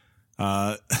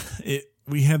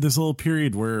 We had this little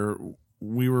period where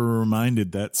we were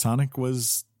reminded that Sonic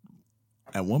was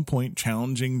at one point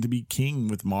challenging to be king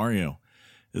with Mario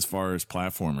as far as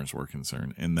platformers were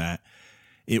concerned, and that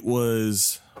it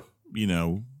was, you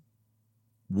know,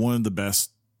 one of the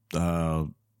best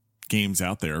games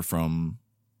out there from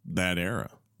that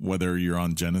era, whether you're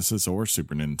on Genesis or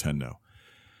Super Nintendo.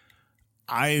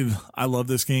 I love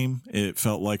this game. It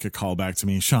felt like a callback to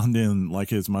me. Sean didn't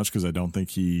like it as much because I don't think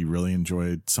he really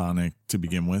enjoyed Sonic to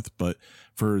begin with. But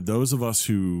for those of us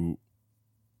who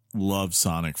love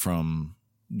Sonic from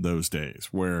those days,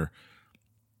 where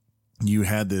you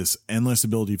had this endless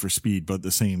ability for speed, but at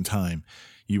the same time,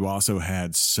 you also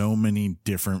had so many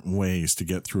different ways to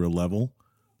get through a level.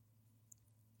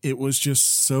 It was just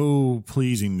so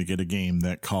pleasing to get a game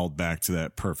that called back to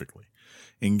that perfectly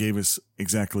and gave us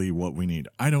exactly what we need.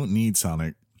 I don't need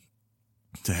Sonic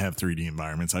to have 3D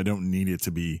environments. I don't need it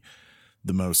to be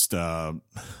the most,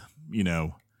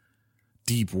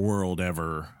 deep world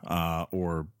ever,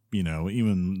 or,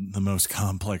 even the most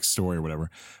complex story or whatever.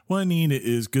 What I need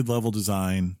is good level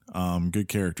design, good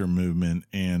character movement,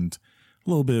 and a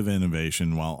little bit of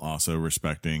innovation while also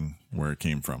respecting where it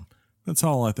came from. That's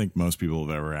all I think most people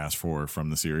have ever asked for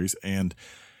from the series. And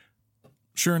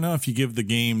sure enough, you give the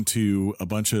game to a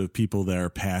bunch of people that are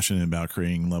passionate about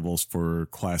creating levels for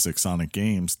classic Sonic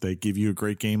games, they give you a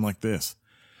great game like this.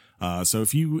 So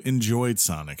if you enjoyed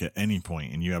Sonic at any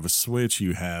point and you have a Switch,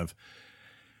 you have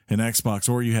an Xbox,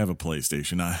 or you have a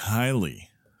PlayStation, I highly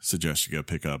suggest you go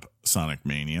pick up Sonic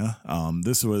Mania.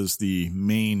 This was the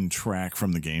main track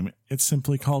from the game. It's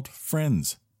simply called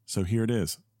Friends. So here it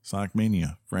is, Sonic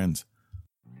Mania, Friends.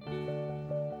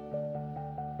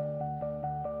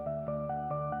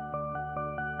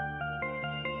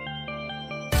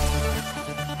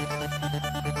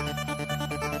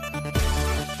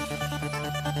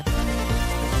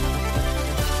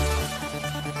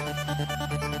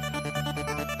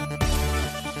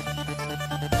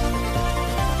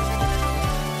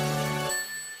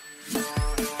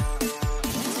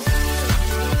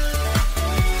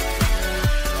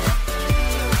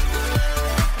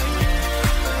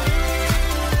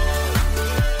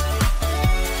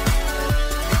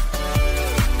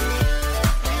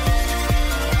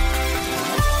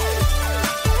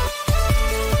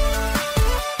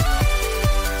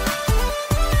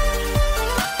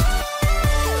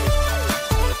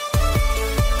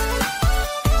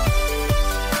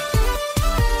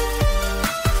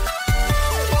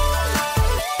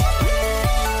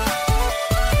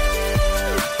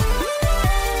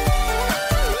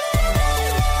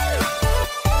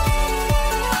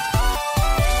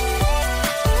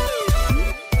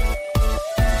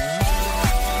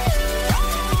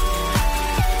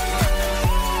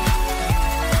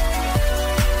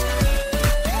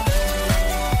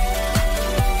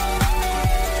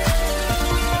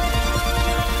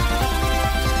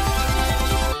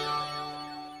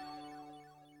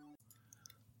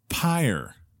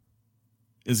 Pyre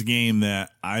is a game that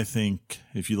I think,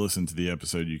 if you listen to the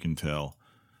episode, you can tell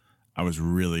I was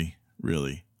really,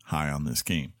 really high on this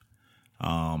game.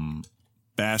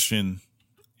 Bastion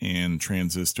and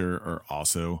Transistor are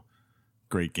also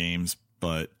great games,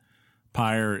 but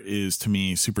Pyre is, to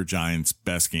me, Supergiant's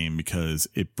best game because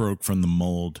it broke from the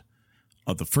mold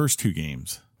of the first two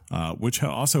games, which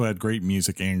also had great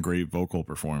music and great vocal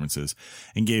performances,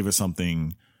 and gave us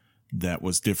something that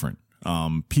was different.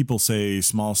 People say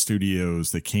small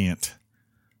studios, they can't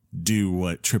do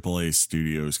what AAA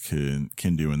studios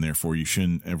can do, and therefore you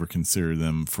shouldn't ever consider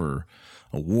them for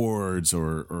awards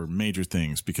or major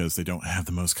things because they don't have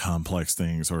the most complex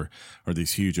things or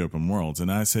these huge open worlds.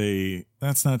 And I say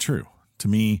that's not true. To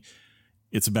me,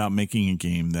 it's about making a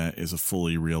game that is a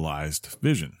fully realized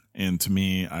vision. And to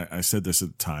me, I said this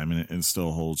at the time, and it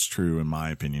still holds true in my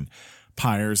opinion.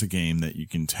 Pyre is a game that you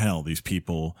can tell these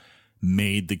people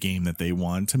made the game that they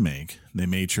wanted to make. They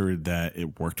made sure that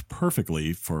it worked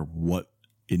perfectly for what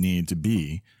it needed to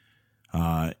be.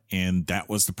 And that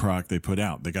was the product they put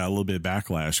out. They got a little bit of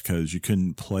backlash because you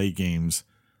couldn't play games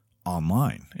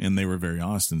online. And they were very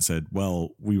honest and said,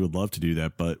 well, we would love to do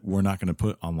that, but we're not going to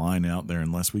put online out there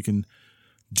unless we can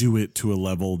do it to a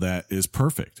level that is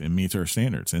perfect and meets our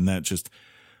standards. And that just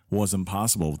wasn't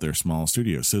possible with their small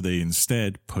studio. So they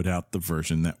instead put out the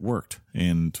version that worked.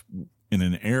 And in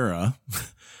an era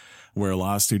where a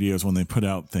lot of studios, when they put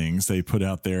out things, they put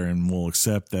out there and will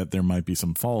accept that there might be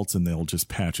some faults and they'll just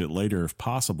patch it later if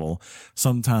possible,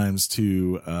 sometimes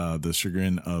to the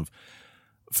chagrin of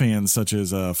fans such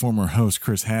as former host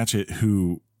Chris Hatchett,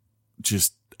 who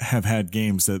just have had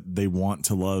games that they want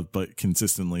to love but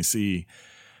consistently see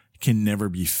can never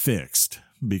be fixed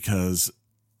because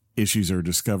issues are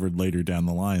discovered later down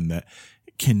the line that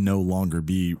can no longer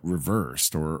be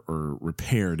reversed or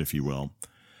repaired, if you will.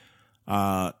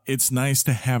 It's nice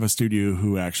to have a studio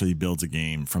who actually builds a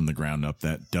game from the ground up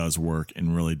that does work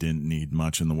and really didn't need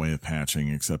much in the way of patching,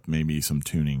 except maybe some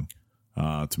tuning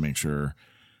to make sure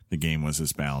the game was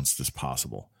as balanced as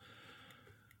possible.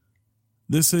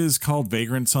 This is called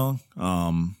Vagrant Song.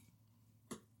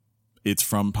 It's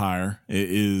from Pyre. It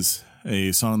is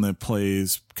a song that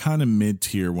plays kind of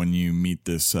mid-tier when you meet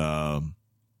this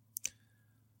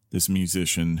this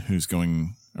musician who's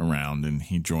going around, and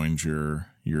he joins your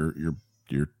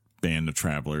band of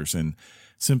travelers, and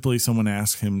simply someone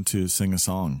asks him to sing a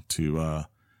song to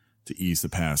ease the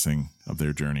passing of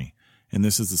their journey. And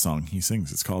this is the song he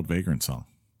sings. It's called Vagrant Song.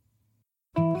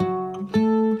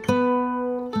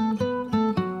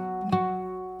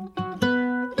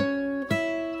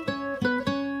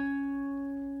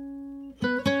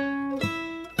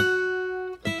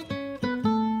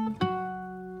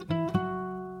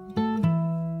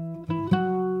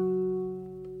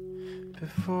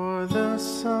 Before the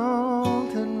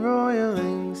salt and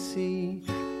roiling sea,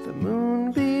 the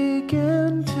moon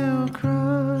began to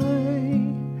cry.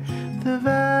 The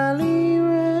valley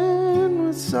ran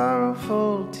with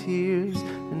sorrowful tears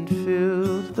and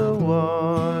filled the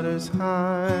waters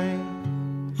high.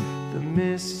 The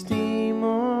misty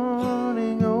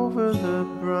morning over the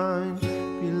brine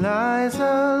belies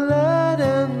a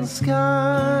leaden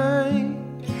sky.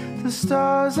 The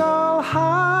stars all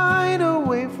hide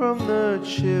away from the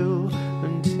chill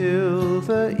until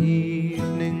the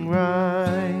evening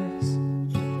rise.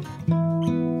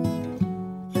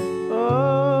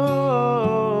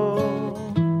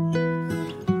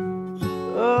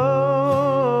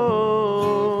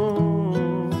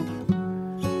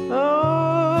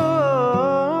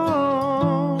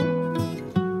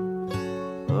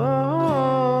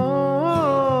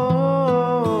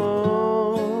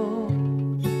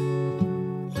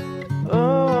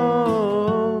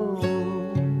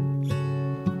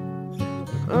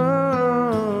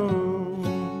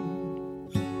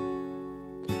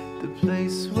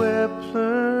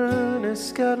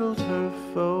 Scuttled her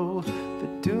foe, the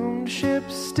doomed ship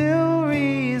still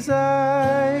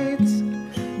resides.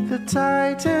 The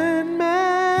Titan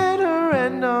met her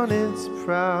end on its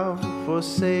prow,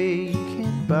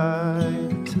 forsaken by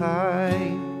the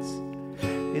tides.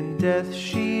 In death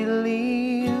she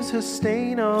leaves her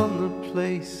stain on the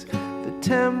place. The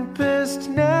tempest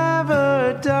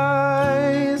never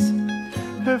dies.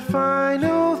 Her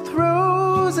final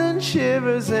throes and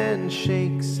shivers and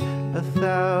shakes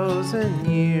 1,000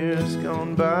 years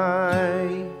gone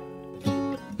by.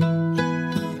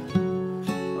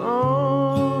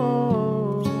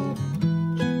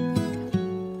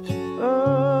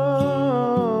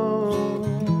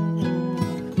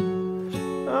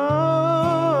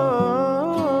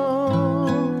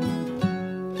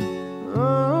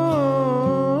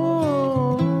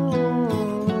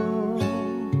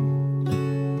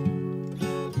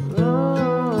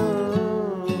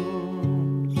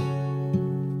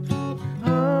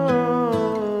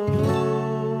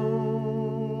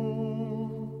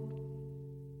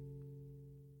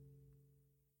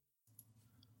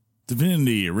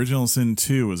 Divinity Original Sin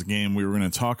 2 was a game we were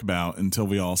going to talk about until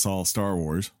we all saw Star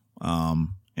Wars.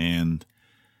 And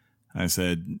I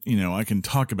said, I can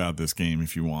talk about this game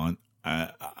if you want.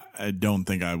 I don't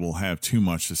think I will have too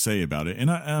much to say about it. And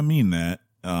I mean that,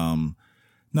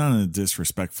 not in a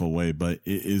disrespectful way, but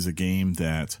it is a game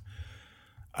that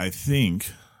I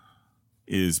think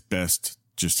is best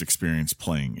just experienced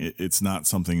playing. It's not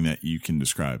something that you can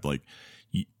describe. Like,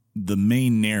 the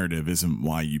main narrative isn't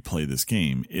why you play this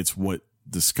game. It's what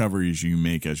discoveries you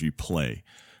make as you play,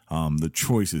 the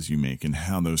choices you make and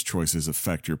how those choices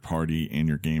affect your party and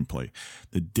your gameplay,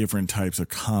 the different types of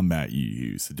combat you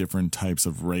use, the different types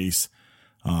of race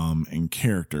and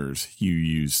characters you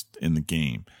use in the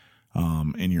game.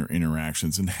 in your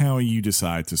interactions and how you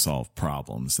decide to solve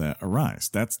problems that arise.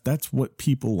 That's what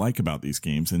people like about these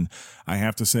games. And I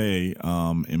have to say,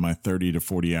 in my 30 to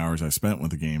 40 hours I spent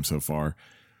with the game so far,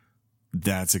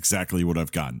 that's exactly what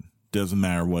I've gotten. Doesn't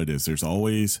matter what it is. There's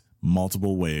always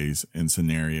multiple ways and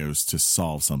scenarios to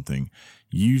solve something.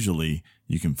 Usually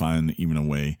you can find even a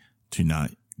way to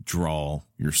not draw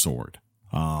your sword.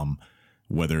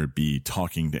 Whether it be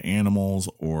talking to animals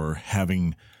or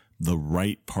having the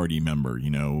right party member.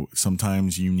 You know,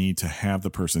 sometimes you need to have the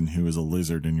person who is a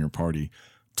lizard in your party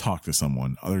talk to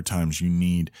someone. Other times you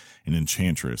need an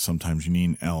enchantress. Sometimes you need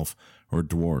an elf or a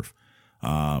dwarf.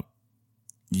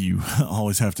 You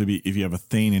always have to be, if you have a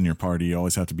Thane in your party, you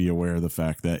always have to be aware of the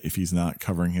fact that if he's not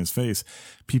covering his face,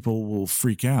 people will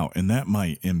freak out, and that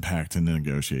might impact a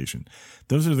negotiation.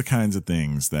 Those are the kinds of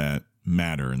things that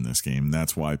matter in this game.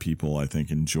 That's why people, I think,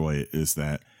 enjoy it, is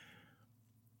that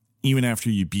even after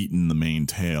you've beaten the main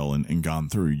tale and gone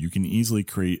through, you can easily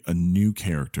create a new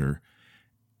character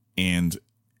and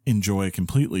enjoy a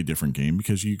completely different game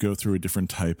because you go through a different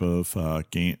type of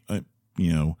game,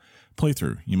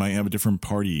 playthrough. You might have a different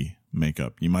party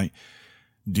makeup. You might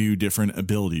do different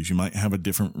abilities. You might have a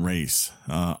different race.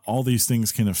 All these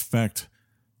things can affect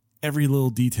every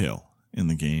little detail in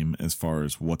the game as far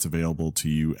as what's available to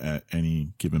you at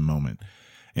any given moment.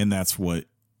 And that's what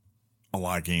a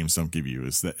lot of games don't give you,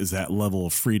 is that level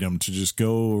of freedom to just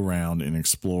go around and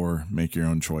explore, make your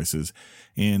own choices,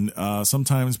 and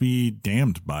sometimes be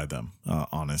damned by them.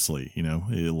 Honestly,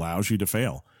 it allows you to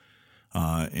fail.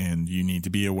 And you need to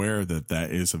be aware that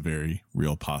that is a very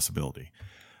real possibility.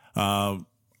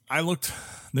 I looked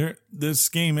there. This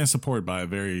game is supported by a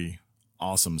very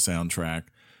awesome soundtrack.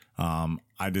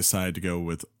 I decided to go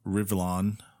with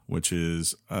Rivellon, which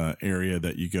is an area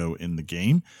that you go in the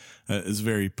game. It's a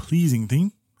very pleasing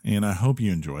thing, and I hope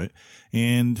you enjoy it.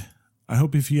 And I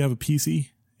hope if you have a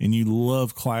PC and you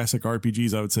love classic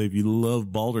RPGs, I would say if you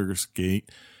love Baldur's Gate,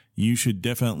 you should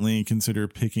definitely consider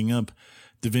picking up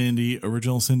Divinity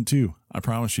Original Sin 2. I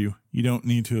promise you, you don't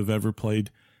need to have ever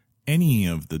played any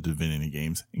of the Divinity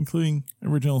games, including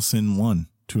Original Sin 1,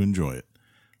 to enjoy it.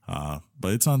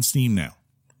 But it's on Steam now.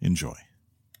 Enjoy.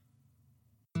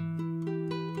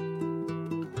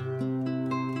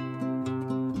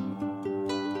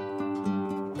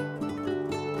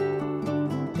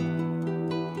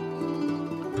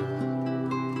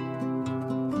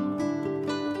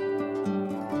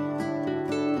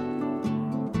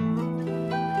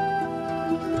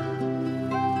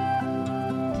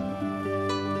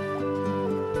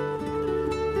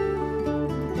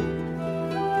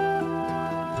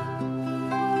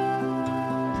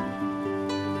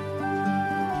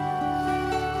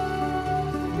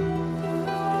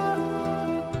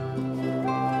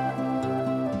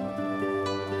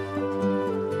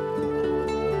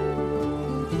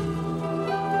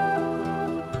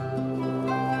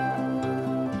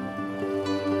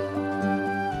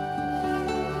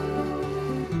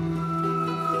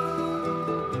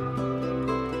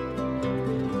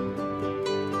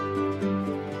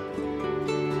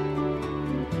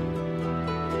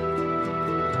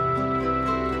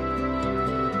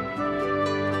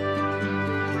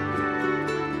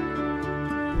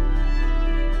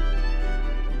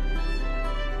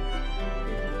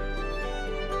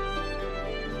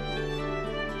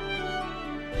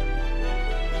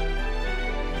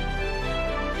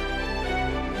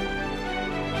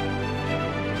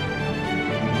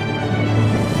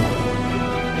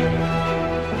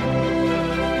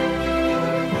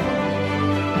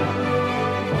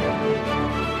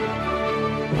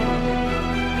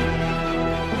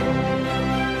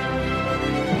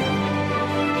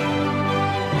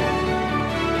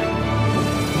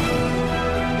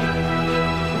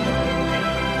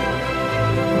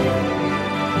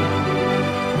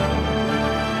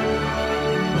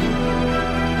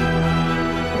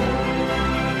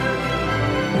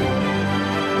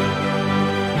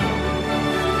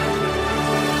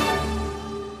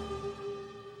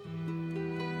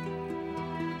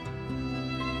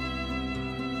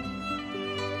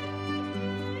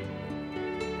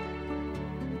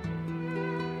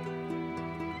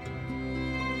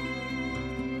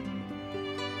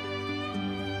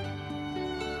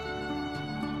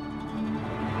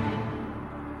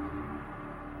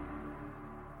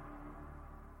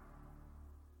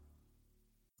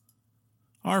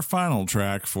 Our final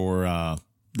track for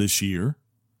this year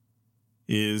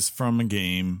is from a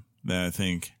game that I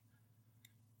think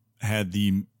had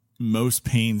the most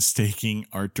painstaking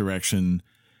art direction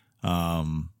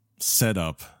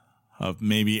setup of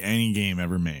maybe any game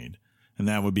ever made, and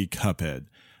that would be Cuphead.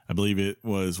 I believe it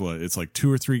was it's like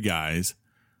 2 or 3 guys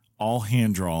all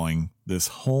hand drawing this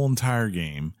whole entire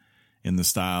game in the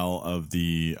style of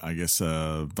the, I guess,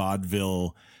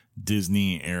 vaudeville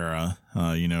Disney era,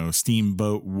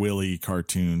 Steamboat Willie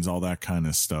cartoons, all that kind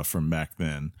of stuff from back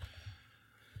then.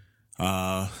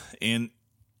 And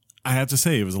I have to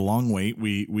say, it was a long wait.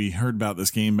 We heard about this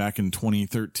game back in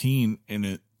 2013,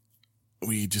 and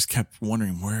we just kept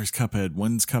wondering, where's Cuphead?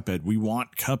 When's Cuphead? We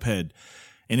want Cuphead.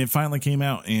 And it finally came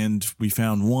out, and we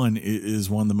found, one, it is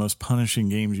one of the most punishing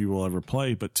games you will ever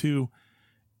play, but two,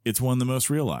 it's one of the most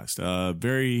realized.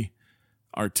 Very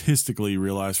artistically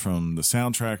realized, from the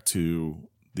soundtrack to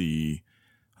the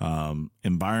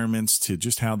environments to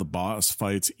just how the boss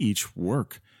fights each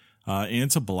work. And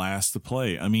it's a blast to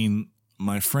play. I mean,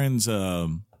 my friend's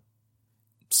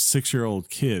 6-year-old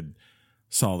kid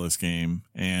saw this game,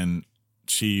 and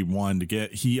he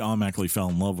automatically fell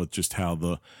in love with just how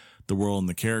the world and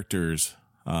the characters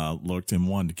looked, and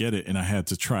wanted to get it. And I had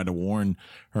to try to warn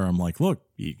her. I'm like, look,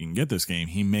 you can get this game.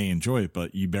 He may enjoy it,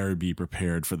 but you better be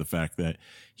prepared for the fact that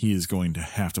he is going to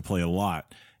have to play a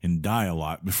lot and die a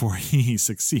lot before he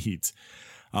succeeds.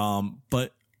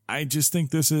 But I just think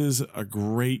this is a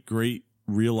great, great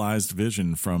realized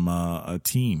vision from a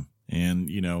team. And,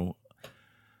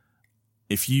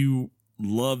 if you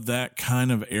love that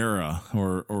kind of era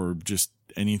or just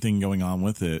anything going on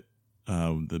with it,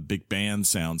 the big band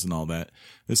sounds and all that,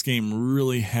 this game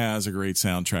really has a great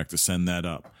soundtrack to send that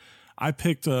up. I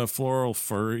picked Floral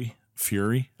Fury.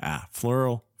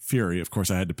 Floral Fury. Of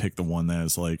course, I had to pick the one that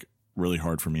is like really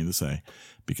hard for me to say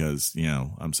because,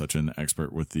 I'm such an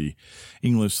expert with the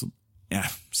English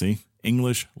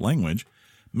language.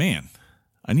 Man,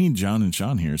 I need John and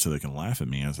Sean here so they can laugh at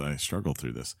me as I struggle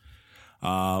through this.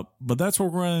 But that's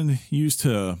what we're going to use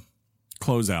to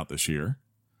close out this year.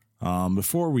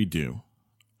 Before we do,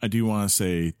 I do want to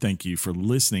say thank you for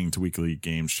listening to Weekly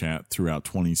Games Chat throughout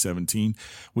 2017.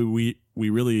 We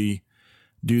really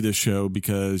do this show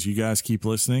because you guys keep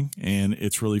listening, and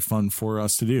it's really fun for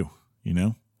us to do.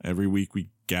 Every week we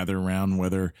gather around,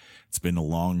 whether it's been a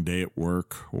long day at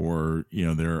work or,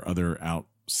 there are other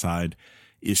outside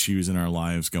issues in our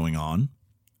lives going on,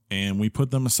 and we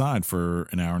put them aside for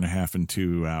an hour and a half and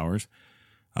 2 hours,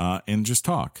 and just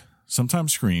talk,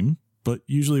 sometimes scream, but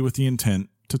usually with the intent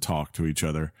to talk to each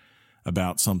other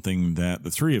about something that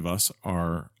the three of us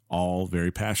are all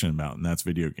very passionate about, and that's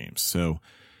video games. So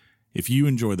if you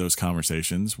enjoy those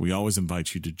conversations, we always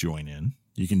invite you to join in.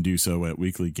 You can do so at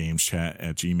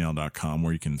weeklygameschat@gmail.com,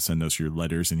 where you can send us your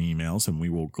letters and emails, and we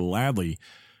will gladly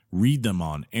read them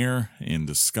on air and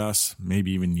discuss,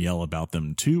 maybe even yell about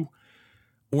them too.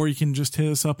 Or you can just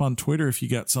hit us up on Twitter if you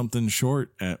got something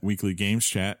short at Weekly Games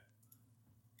Chat.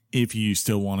 If you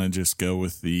still want to just go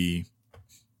with the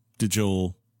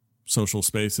digital social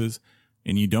spaces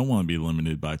and you don't want to be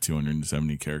limited by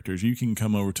 270 characters, you can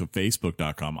come over to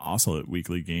facebook.com, also at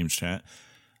Weekly Games Chat.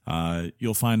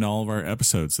 You'll find all of our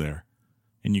episodes there,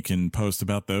 and you can post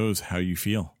about those, how you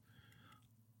feel.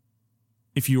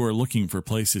 If you are looking for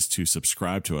places to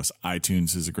subscribe to us,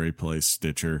 iTunes is a great place,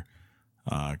 Stitcher,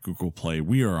 Google Play.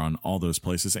 We are on all those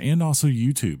places, and also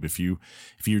YouTube. If you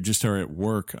just are at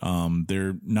work,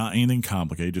 they're not anything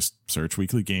complicated. Just search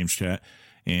Weekly Games Chat,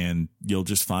 and you'll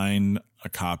just find a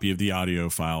copy of the audio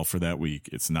file for that week.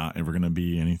 It's not ever going to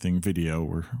be anything video.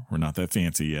 We're not that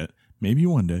fancy yet. Maybe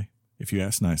one day, if you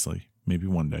ask nicely. Maybe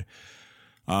one day.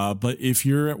 But if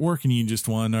you're at work and you just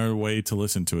want another way to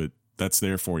listen to it, that's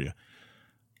there for you.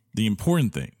 The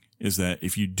important thing is that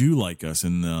if you do like us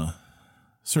and the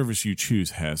service you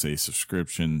choose has a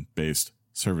subscription-based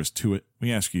service to it,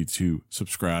 we ask you to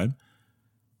subscribe,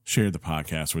 share the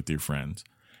podcast with your friends,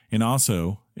 and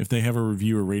also, if they have a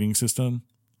review or rating system,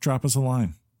 drop us a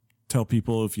line. Tell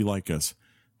people if you like us.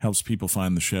 Helps people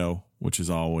find the show, which is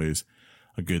always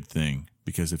a good thing,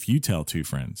 because if you tell 2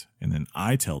 friends, and then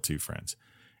I tell 2 friends,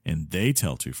 and they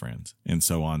tell 2 friends, and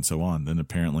so on, then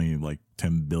apparently like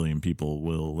 10 billion people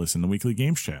will listen to Weekly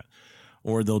Games Chat.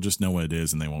 Or they'll just know what it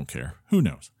is and they won't care. Who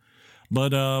knows?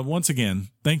 But once again,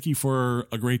 thank you for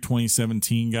a great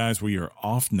 2017, guys. We are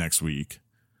off next week.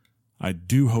 I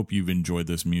do hope you've enjoyed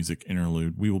this music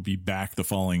interlude. We will be back the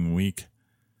following week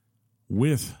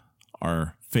with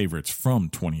our favorites from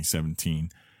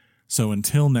 2017. So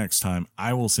until next time,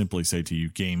 I will simply say to you,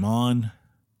 game on,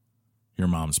 your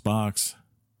mom's box.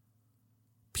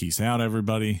 Peace out,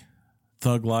 everybody.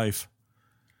 Thug life.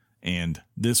 And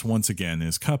this once again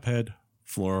is Cuphead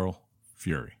Floral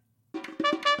Fury.